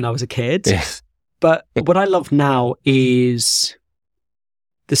VHS when I was a kid. Yes. But what I love now is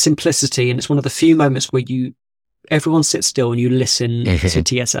the simplicity. And it's one of the few moments where everyone sits still and you listen to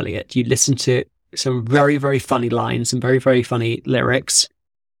T.S. Eliot. You listen to some very, very funny lines, some very, very funny lyrics.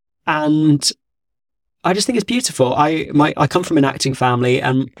 And I just think it's beautiful. I come from an acting family,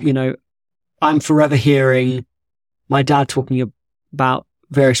 and, I'm forever hearing my dad talking about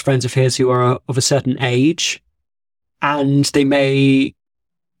various friends of his who are of a certain age, and they may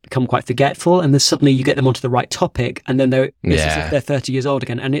become quite forgetful, and then suddenly you get them onto the right topic, and then it's as if they're 30 years old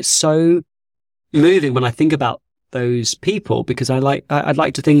again. And it's so moving when I think about those people, because I'd like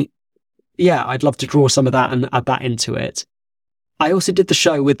to think, I'd love to draw some of that and add that into it. I also did the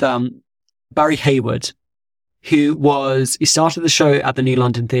show with Barry Hayward, who he started the show at the New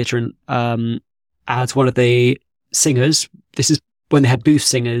London Theatre as one of the singers. This is when they had booth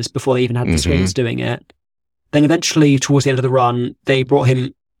singers before they even had the swings doing it. Then eventually, towards the end of the run, they brought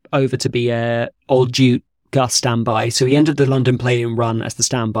him over to be a old Duke Gus standby. So he entered the London Palladium run as the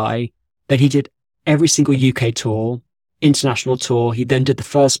standby. Then he did every single UK tour, international tour. He then did the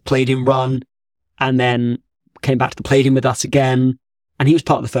first Palladium run, and then came back to the Palladium with us again. And he was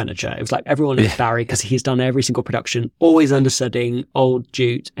part of the furniture. It was like everyone knows Barry, because he's done every single production, always understudying old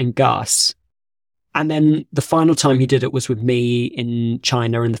Jute and Gus. And then the final time he did it was with me in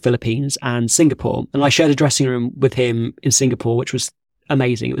China and the Philippines and Singapore. And I shared a dressing room with him in Singapore, which was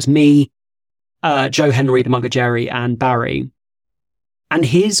amazing. It was me, Joe Henry, the Mungojerrie, and Barry. And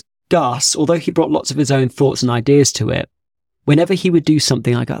his Gus, although he brought lots of his own thoughts and ideas to it, whenever he would do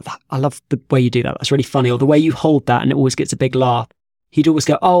something, I go, I love the way you do that. That's really funny. Or the way you hold that, and it always gets a big laugh. He'd always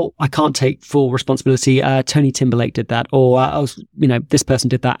go, oh, I can't take full responsibility. Tony Timberlake did that. Or, this person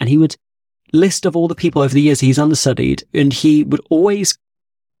did that. And he would list of all the people over the years he's understudied, and he would always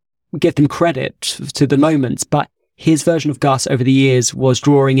give them credit to the moments, but his version of Gus over the years was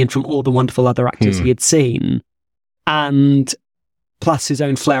drawing in from all the wonderful other actors he had seen, and plus his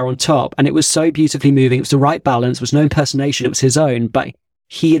own flair on top. And it was so beautifully moving. It was the right balance. It was no impersonation. It was his own, but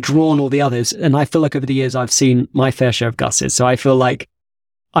he had drawn all the others. And I feel like over the years, I've seen my fair share of Gus's. So I feel like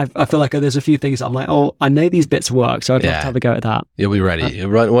there's a few things I'm like, oh, I know these bits work. So I'd love to have a go at that. You'll be ready.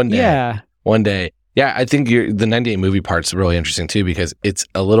 One day. Yeah. One day. Yeah, I think the 98 movie part's really interesting too, because it's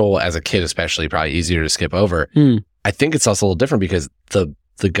a little, as a kid especially, probably easier to skip over. I think it's also a little different because the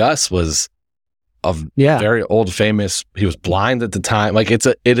Gus was very old, famous. He was blind at the time. Like it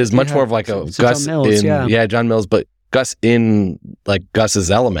is much more of like a Gus John Mills, John Mills, but Gus in like Gus's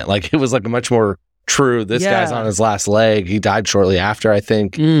element. Like it was like a much more true. This guy's on his last leg. He died shortly after, I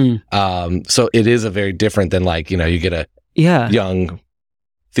think. So it is a very different than like, you get a young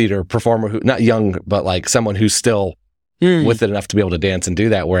theater performer who, not young, but like someone who's still with it enough to be able to dance and do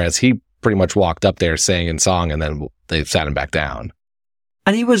that. Whereas he pretty much walked up there, sang and song, and then they sat him back down.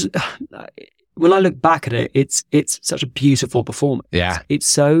 And he was, when I look back at it, it's such a beautiful performance. Yeah. It's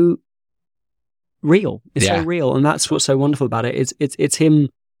so real. It's so real. And that's what's so wonderful about it. It's him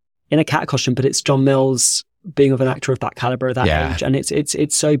in a cat costume, but it's John Mills being of an actor of that caliber, of that age. And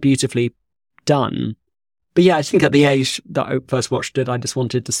it's so beautifully done. But yeah, I think at the age that I first watched it, I just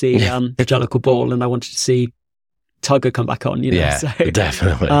wanted to see the Jellicle Ball, and I wanted to see Tugger come back on, Yeah, so,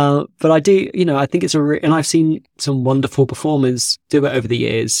 definitely. But I do, I think it's and I've seen some wonderful performers do it over the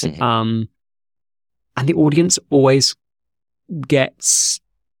years. And the audience always gets,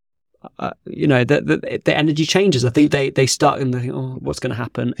 the energy changes. I think they start and they think, oh, what's going to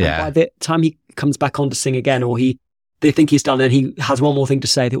happen? Yeah. And by the time he comes back on to sing again, or they think he's done and he has one more thing to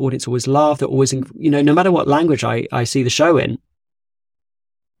say, the audience always laugh. They're always, no matter what language I see the show in,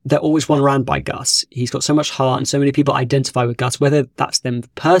 they're always won around by Gus. He's got so much heart, and so many people identify with Gus, whether that's them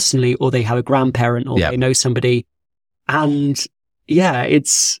personally or they have a grandparent or they know somebody. And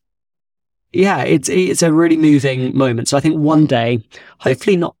it's a really moving moment. So I think one day,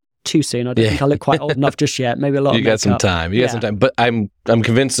 hopefully not too soon. I don't think I look quite old enough just yet. Maybe a lot. You got some time. You got some time. But I'm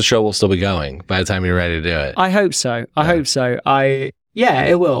convinced the show will still be going by the time you're ready to do it. I hope so.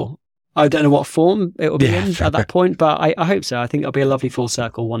 It will. I don't know what form it will be in at that point, but I hope so. I think it'll be a lovely full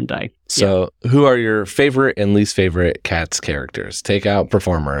circle one day. So who are your favorite and least favorite Cats characters? Take out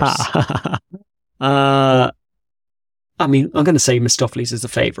performers. I mean, I'm going to say Mistoffelees is a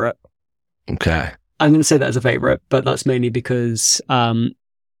favorite. Okay. I'm going to say that as a favorite, but that's mainly because...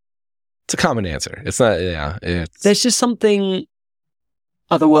 it's a common answer. It's not, there's just something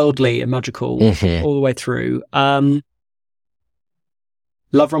otherworldly and magical all the way through.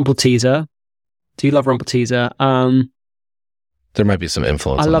 Love Rumpelteazer. Do you love Rumpelteazer? There might be some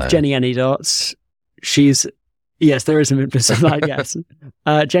influence. I love Jenny Anydots. Yes, there is some influence on that, yes.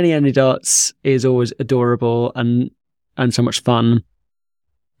 Jenny Anydots is always adorable and so much fun. And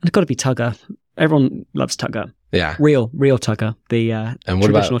it's got to be Tugger. Everyone loves Tugger. Yeah. Real Tugger. The and what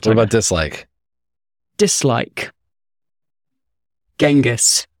about dislike? Dislike.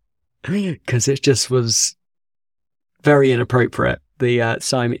 Genghis. Because it just was very inappropriate.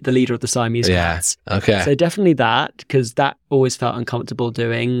 The leader of the Siamese cats. Okay. So definitely that, because that always felt uncomfortable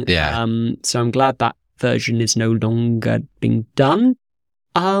doing. Yeah. So I'm glad that version is no longer being done.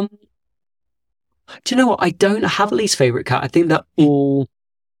 Do you know what? I don't have a least favorite cat. I think that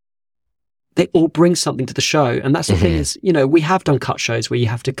they all bring something to the show. And that's the thing is, we have done cut shows where you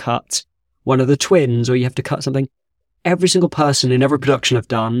have to cut one of the twins or you have to cut something. Every single person in every production I've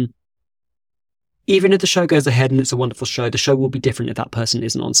done, even if the show goes ahead and it's a wonderful show, the show will be different if that person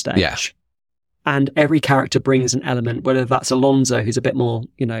isn't on stage. Yeah. And every character brings an element, whether that's Alonzo, who's a bit more,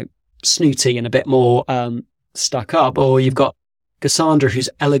 snooty and a bit more stuck up, or you've got Cassandra, who's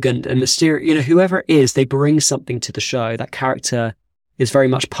elegant and mysterious. Whoever it is, they bring something to the show. That character is very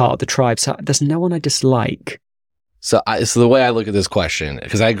much part of the tribe. So there's no one I dislike. So the way I look at this question,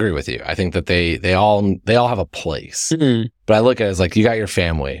 because I agree with you, I think that they all have a place. But I look at it as like, you got your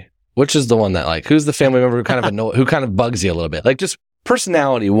family. Which is the one that who's the family member who kind of who kind of bugs you a little bit? Like just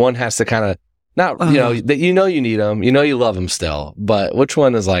personality. One has to kind of that you need them, you love them still, but which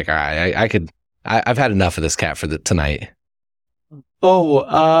one is like, all right, I've had enough of this cat for tonight.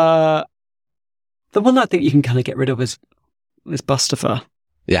 The one that I think you can kind of get rid of is Bustafer.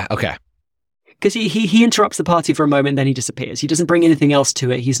 Yeah. Okay. Because he interrupts the party for a moment, then he disappears. He doesn't bring anything else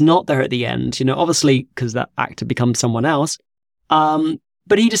to it. He's not there at the end, obviously because that actor becomes someone else.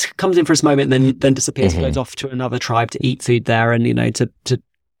 But he just comes in for his moment and then disappears and goes off to another tribe to eat food there and,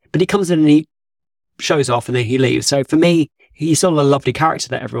 but he comes in and he shows off and then he leaves. So for me, he's sort of a lovely character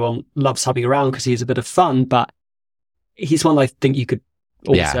that everyone loves having around because he's a bit of fun, but he's one I think you could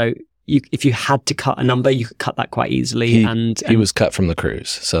also, if you had to cut a number, you could cut that quite easily. He was cut from the cruise,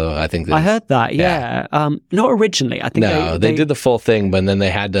 so I think I heard that. Yeah, not originally. I think they did the full thing, but then they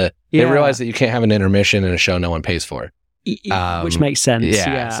had to. They realized that you can't have an intermission in a show no one pays for, which makes sense.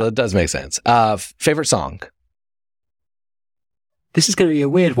 Yeah, so it does make sense. Favorite song? This is going to be a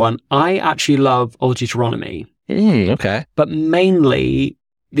weird one. I actually love Old Deuteronomy. Okay, but mainly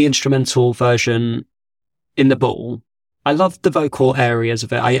the instrumental version in the ball. I love the vocal areas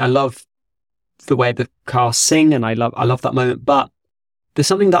of it. I love the way the cast sing, and I love that moment. But there's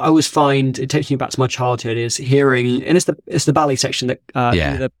something that I always find, it takes me back to my childhood, is hearing, and it's the ballet section that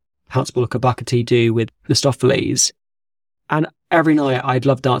the Constable of Kabakati do with Mistoffelees. And every night I'd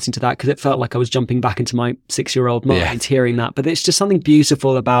love dancing to that because it felt like I was jumping back into my 6-year-old mind hearing that. But it's just something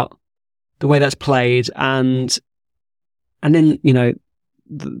beautiful about the way that's played, and then, you know,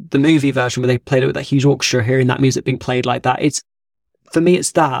 the movie version where they played it with that huge orchestra, hearing that music being played like that, for me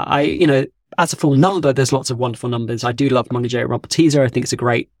it's that. As a full number, there's lots of wonderful numbers. I do love Mungojerrie Rumble Teaser. I think it's a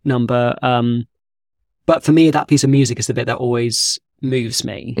great number. But for me, that piece of music is the bit that always moves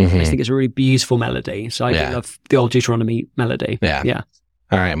me. I just think it's a really beautiful melody. So I do love the Old Deuteronomy melody. Yeah.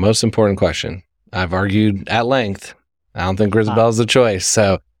 All right. Most important question. I've argued at length. I don't think Grisabelle's the choice.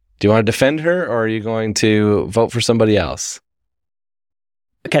 So do you want to defend her, or are you going to vote for somebody else?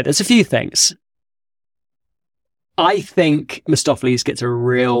 Okay, there's a few things. I think Mistoffelees gets a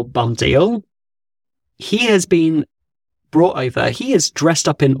real bum deal. He has been brought over. He is dressed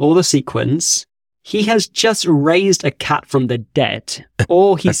up in all the sequins. He has just raised a cat from the dead,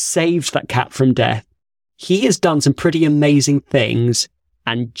 or he saved that cat from death. He has done some pretty amazing things.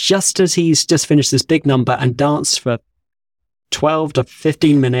 And just as he's just finished this big number and danced for 12 to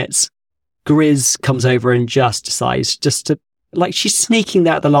 15 minutes, Grizz comes over and just decides she's sneaking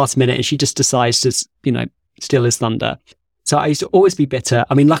there at the last minute, and she just decides to, steal his thunder. So I used to always be bitter.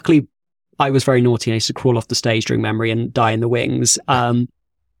 I mean, luckily I was very naughty. I used to crawl off the stage during memory and die in the wings.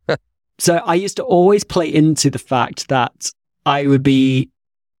 So I used to always play into the fact that I would be,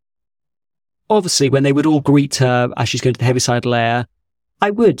 obviously, when they would all greet her as she's going to the Heaviside lair,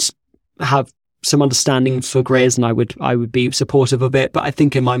 I would have some understanding for Grizz, and I would be supportive of it. But I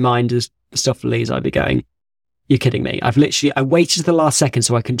think in my mind as Mistoffelees, I'd be going, you're kidding me. I waited to the last second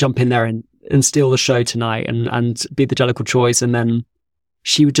so I can jump in there and steal the show tonight and be the jellicle choice. And then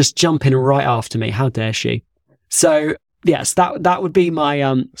she would just jump in right after me. How dare she? So yes, that would be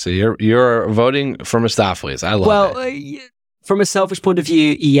my, So you're voting for Mistoffelees. I love it. From a selfish point of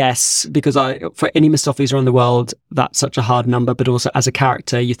view, yes, because for any Mistoffelees around the world, that's such a hard number. But also as a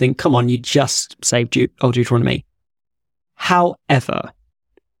character, you think, come on, you just saved Old Deuteronomy. However,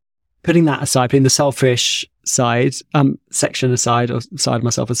 putting that aside, putting the selfish side, section aside, or side of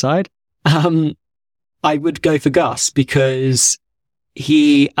myself aside, I would go for Gus, because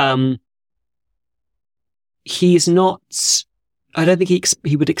he's not, I don't think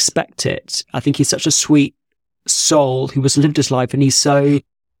he would expect it. I think he's such a sweet soul who has lived his life, and he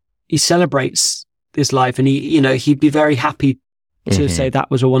celebrates his life, and he'd be very happy to say that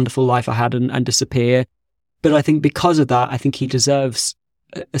was a wonderful life I had and disappear. But I think because of that, I think he deserves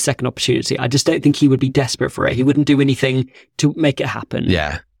a second opportunity. I just don't think he would be desperate for it. He wouldn't do anything to make it happen.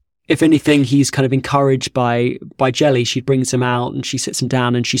 Yeah. If anything, he's kind of encouraged by Jelly. She brings him out and she sits him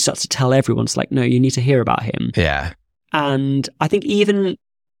down and she starts to tell everyone, it's like, no, you need to hear about him. Yeah. And I think even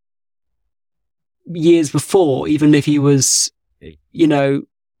years before, even if he was, a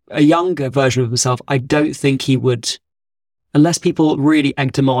younger version of himself, I don't think he would, unless people really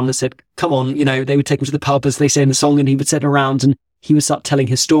egged him on and said, come on, they would take him to the pub, as they say in the song, and he would sit around and he would start telling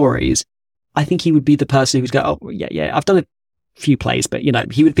his stories. I think he would be the person who would go, oh, yeah, I've done a few plays, but,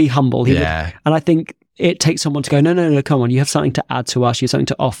 he would be humble. He would, and I think it takes someone to go, no, come on, you have something to add to us, you have something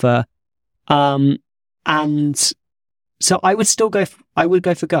to offer. And so I would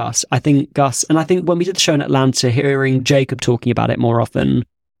go for Gus. I think Gus, and I think when we did the show in Atlanta, hearing Jacob talking about it more often,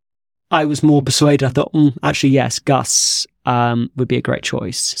 I was more persuaded. I thought, actually, yes, Gus would be a great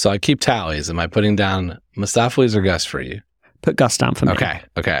choice. So I keep tallies. Am I putting down Mistoffelees or Gus for you? Put Gus down for me.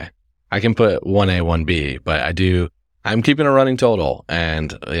 Okay. I can put 1A, 1B, but I'm keeping a running total,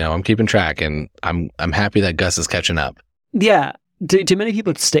 and I'm keeping track, and I'm happy that Gus is catching up. Yeah. Do many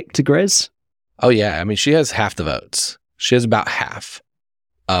people stick to Grizz? Oh yeah. I mean, she has half the votes. She has about half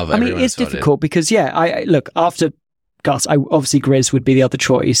of everyone. I mean, it's difficult because I look, after Gus, obviously Grizz would be the other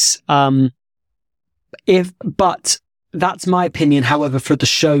choice. But that's my opinion. However, for the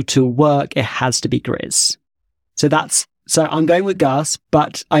show to work, it has to be Grizz. So I'm going with Gus,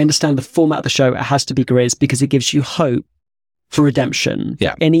 but I understand the format of the show. It has to be Grizz because it gives you hope for redemption.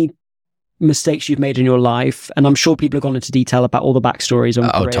 Yeah. Any mistakes you've made in your life, and I'm sure people have gone into detail about all the backstories on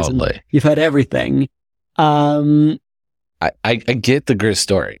Grizz. Totally. You've heard everything. I get the Grizz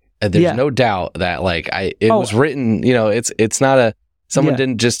story. There's no doubt that it was written, it's not someone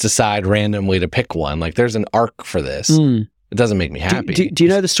didn't just decide randomly to pick one. Like there's an arc for this. It doesn't make me happy. Do you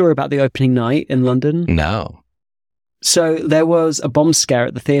know the story about the opening night in London? No. So there was a bomb scare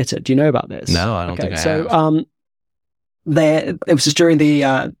at the theatre. Do you know about this? No, I don't think I have. So it was just during the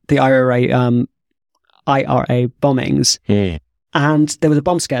IRA bombings, and there was a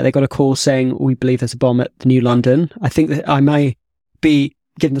bomb scare. They got a call saying, "We believe there's a bomb at the New London." I think that I may be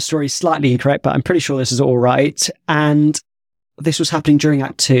getting the story slightly incorrect, but I'm pretty sure this is all right. And this was happening during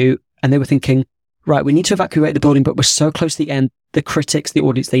Act 2, and they were thinking, right, we need to evacuate the building, but we're so close to the end. The critics, the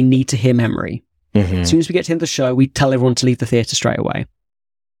audience, they need to hear Memory. As soon as we get to the end of the show, we tell everyone to leave the theatre straight away.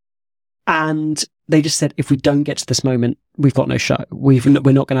 And they just said, if we don't get to this moment, we've got no show. We're not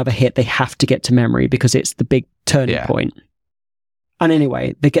going to have a hit. They have to get to Memory because it's the big turning point. And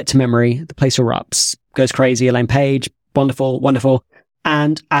anyway, they get to Memory. The place erupts, goes crazy. Elaine Page, wonderful, wonderful.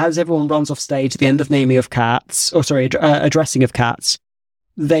 And as everyone runs off stage at the end of Naming of Cats, Addressing of Cats,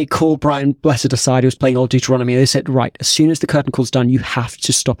 they call Brian Blessed aside, who was playing Old Deuteronomy. They said, right, as soon as the curtain call's done, you have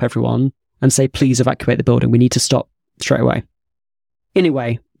to stop everyone and say, please evacuate the building. We need to stop straight away.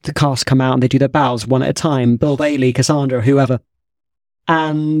 Anyway, the cast come out and they do their bows one at a time. Bill Bailey, Cassandra, whoever.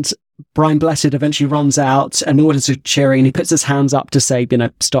 And Brian Blessed eventually runs out and the audience are cheering. And he puts his hands up to say,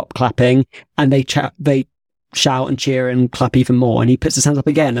 stop clapping. And they shout and cheer and clap even more. And he puts his hands up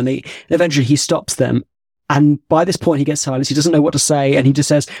again and eventually he stops them. And by this point, he gets silence. He doesn't know what to say. And he just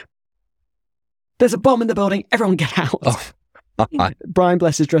says, there's a bomb in the building. Everyone get out. Brian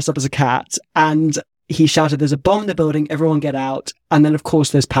Blessed is dressed up as a cat. And he shouted, there's a bomb in the building. Everyone get out. And then, of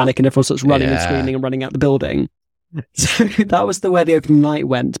course, there's panic and everyone starts running and screaming and running out the building. So that was the way the opening night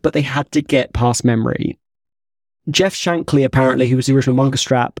went. But they had to get past Memory. Jeff Shankly, apparently, who was the original Manga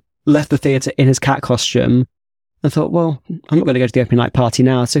Strap, left the theatre in his cat costume and thought, well, I'm not going to go to the opening night party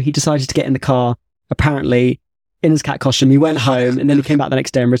now. So he decided to get in the car, apparently, in his cat costume. He went home and then he came back the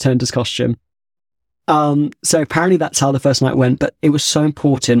next day and returned his costume. So apparently that's how the first night went, but it was so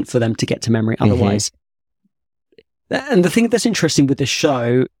important for them to get to Memory otherwise. And the thing that's interesting with this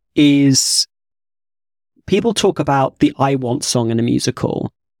show is people talk about the I Want song in a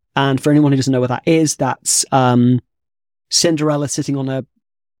musical. And for anyone who doesn't know what that is, that's Cinderella sitting on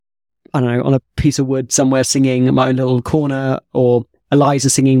a piece of wood somewhere singing My Own Little Corner, or Eliza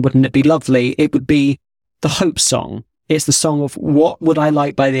singing Wouldn't It Be Lovely? It would be the hope song. It's the song of what would I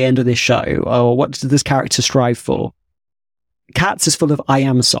like by the end of this show, or what does this character strive for? Cats is full of I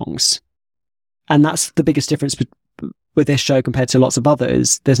am songs. And that's the biggest difference with this show compared to lots of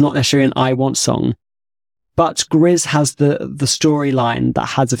others. There's not necessarily an I want song, but Grizz has the storyline that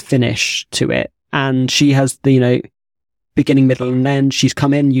has a finish to it. And she has the, beginning, middle, and end. She's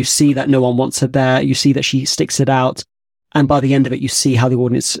come in, you see that no one wants her there, you see that she sticks it out, and by the end of it, you see how the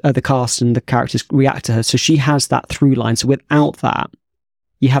audience, the cast and the characters react to her. So she has that through line. So without that,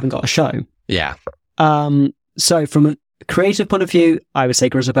 you haven't got a show. Yeah. So from a creative point of view, I would say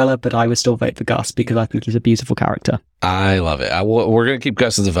Grisabella, but I would still vote for Gus because I think he's a beautiful character. I love it. We're going to keep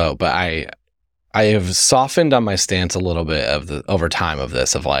Gus as a vote, but I have softened on my stance a little bit over time of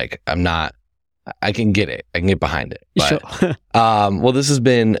this, of I can get it. I can get behind it. But, sure. Well, this has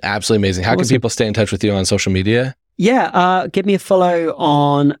been absolutely amazing. How can people stay in touch with you on social media? Yeah, give me a follow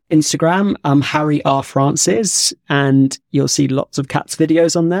on Instagram. I'm Harry R. Francis, and you'll see lots of Cats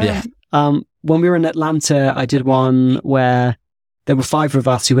videos on there. Yeah. When we were in Atlanta, I did one where there were 5 of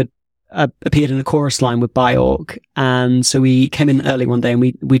us who had appeared in a chorus line with Byork. And so we came in early one day and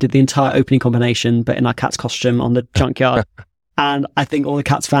we did the entire opening combination, but in our Cats costume on the junkyard. And I think all the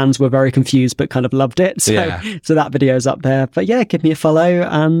Cats fans were very confused, but kind of loved it. So that video's up there. But yeah, give me a follow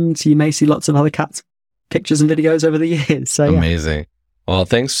and you may see lots of other Cats pictures and videos over the years. So amazing. Well,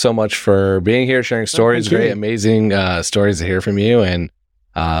 thanks so much for being here, sharing stories. Great, amazing stories to hear from you. And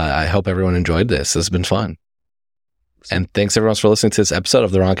I hope everyone enjoyed this. This has been fun. And thanks everyone for listening to this episode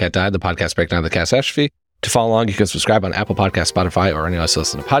of The Wrong Cat Died, the podcast breakdown of the catastrophe. To follow along, you can subscribe on Apple Podcasts, Spotify, or anywhere else to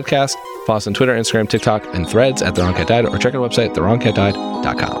listen to podcasts. Follow us on Twitter, Instagram, TikTok, and Threads at The Wrong Cat Died, or check our website,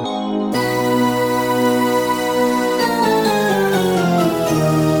 thewrongcatdied.com.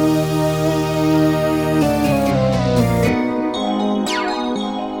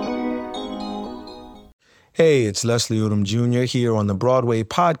 Hey, it's Leslie Odom Jr. here on the Broadway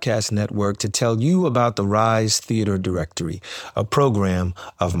Podcast Network to tell you about the Rise Theater Directory, a program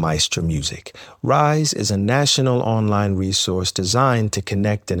of Maestro Music. Rise is a national online resource designed to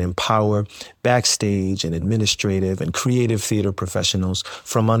connect and empower backstage and administrative and creative theater professionals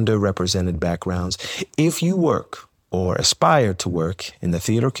from underrepresented backgrounds. If you work or aspire to work in the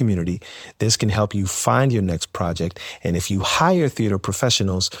theater community, this can help you find your next project. And if you hire theater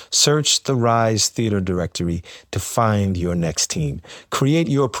professionals, search the Rise Theater Directory to find your next team. Create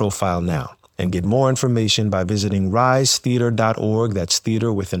your profile now and get more information by visiting risetheater.org. That's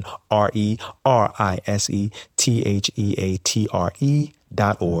theater with an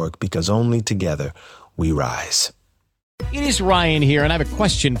RERISETHEATRE.org, because only together we rise. It is Ryan here, and I have a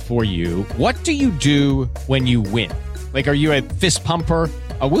question for you. What do you do when you win? Like, are you a fist pumper,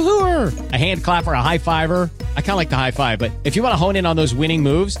 a woohooer, a hand clapper, a high fiver? I kind of like the high five, but if you want to hone in on those winning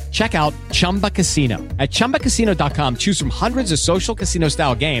moves, check out Chumba Casino. At ChumbaCasino.com, choose from hundreds of social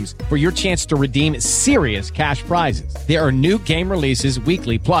casino-style games for your chance to redeem serious cash prizes. There are new game releases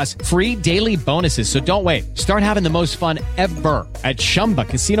weekly, plus free daily bonuses. So don't wait. Start having the most fun ever at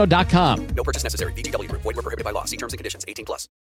ChumbaCasino.com. No purchase necessary. VGW Group. Void where prohibited by law. See terms and conditions. 18+.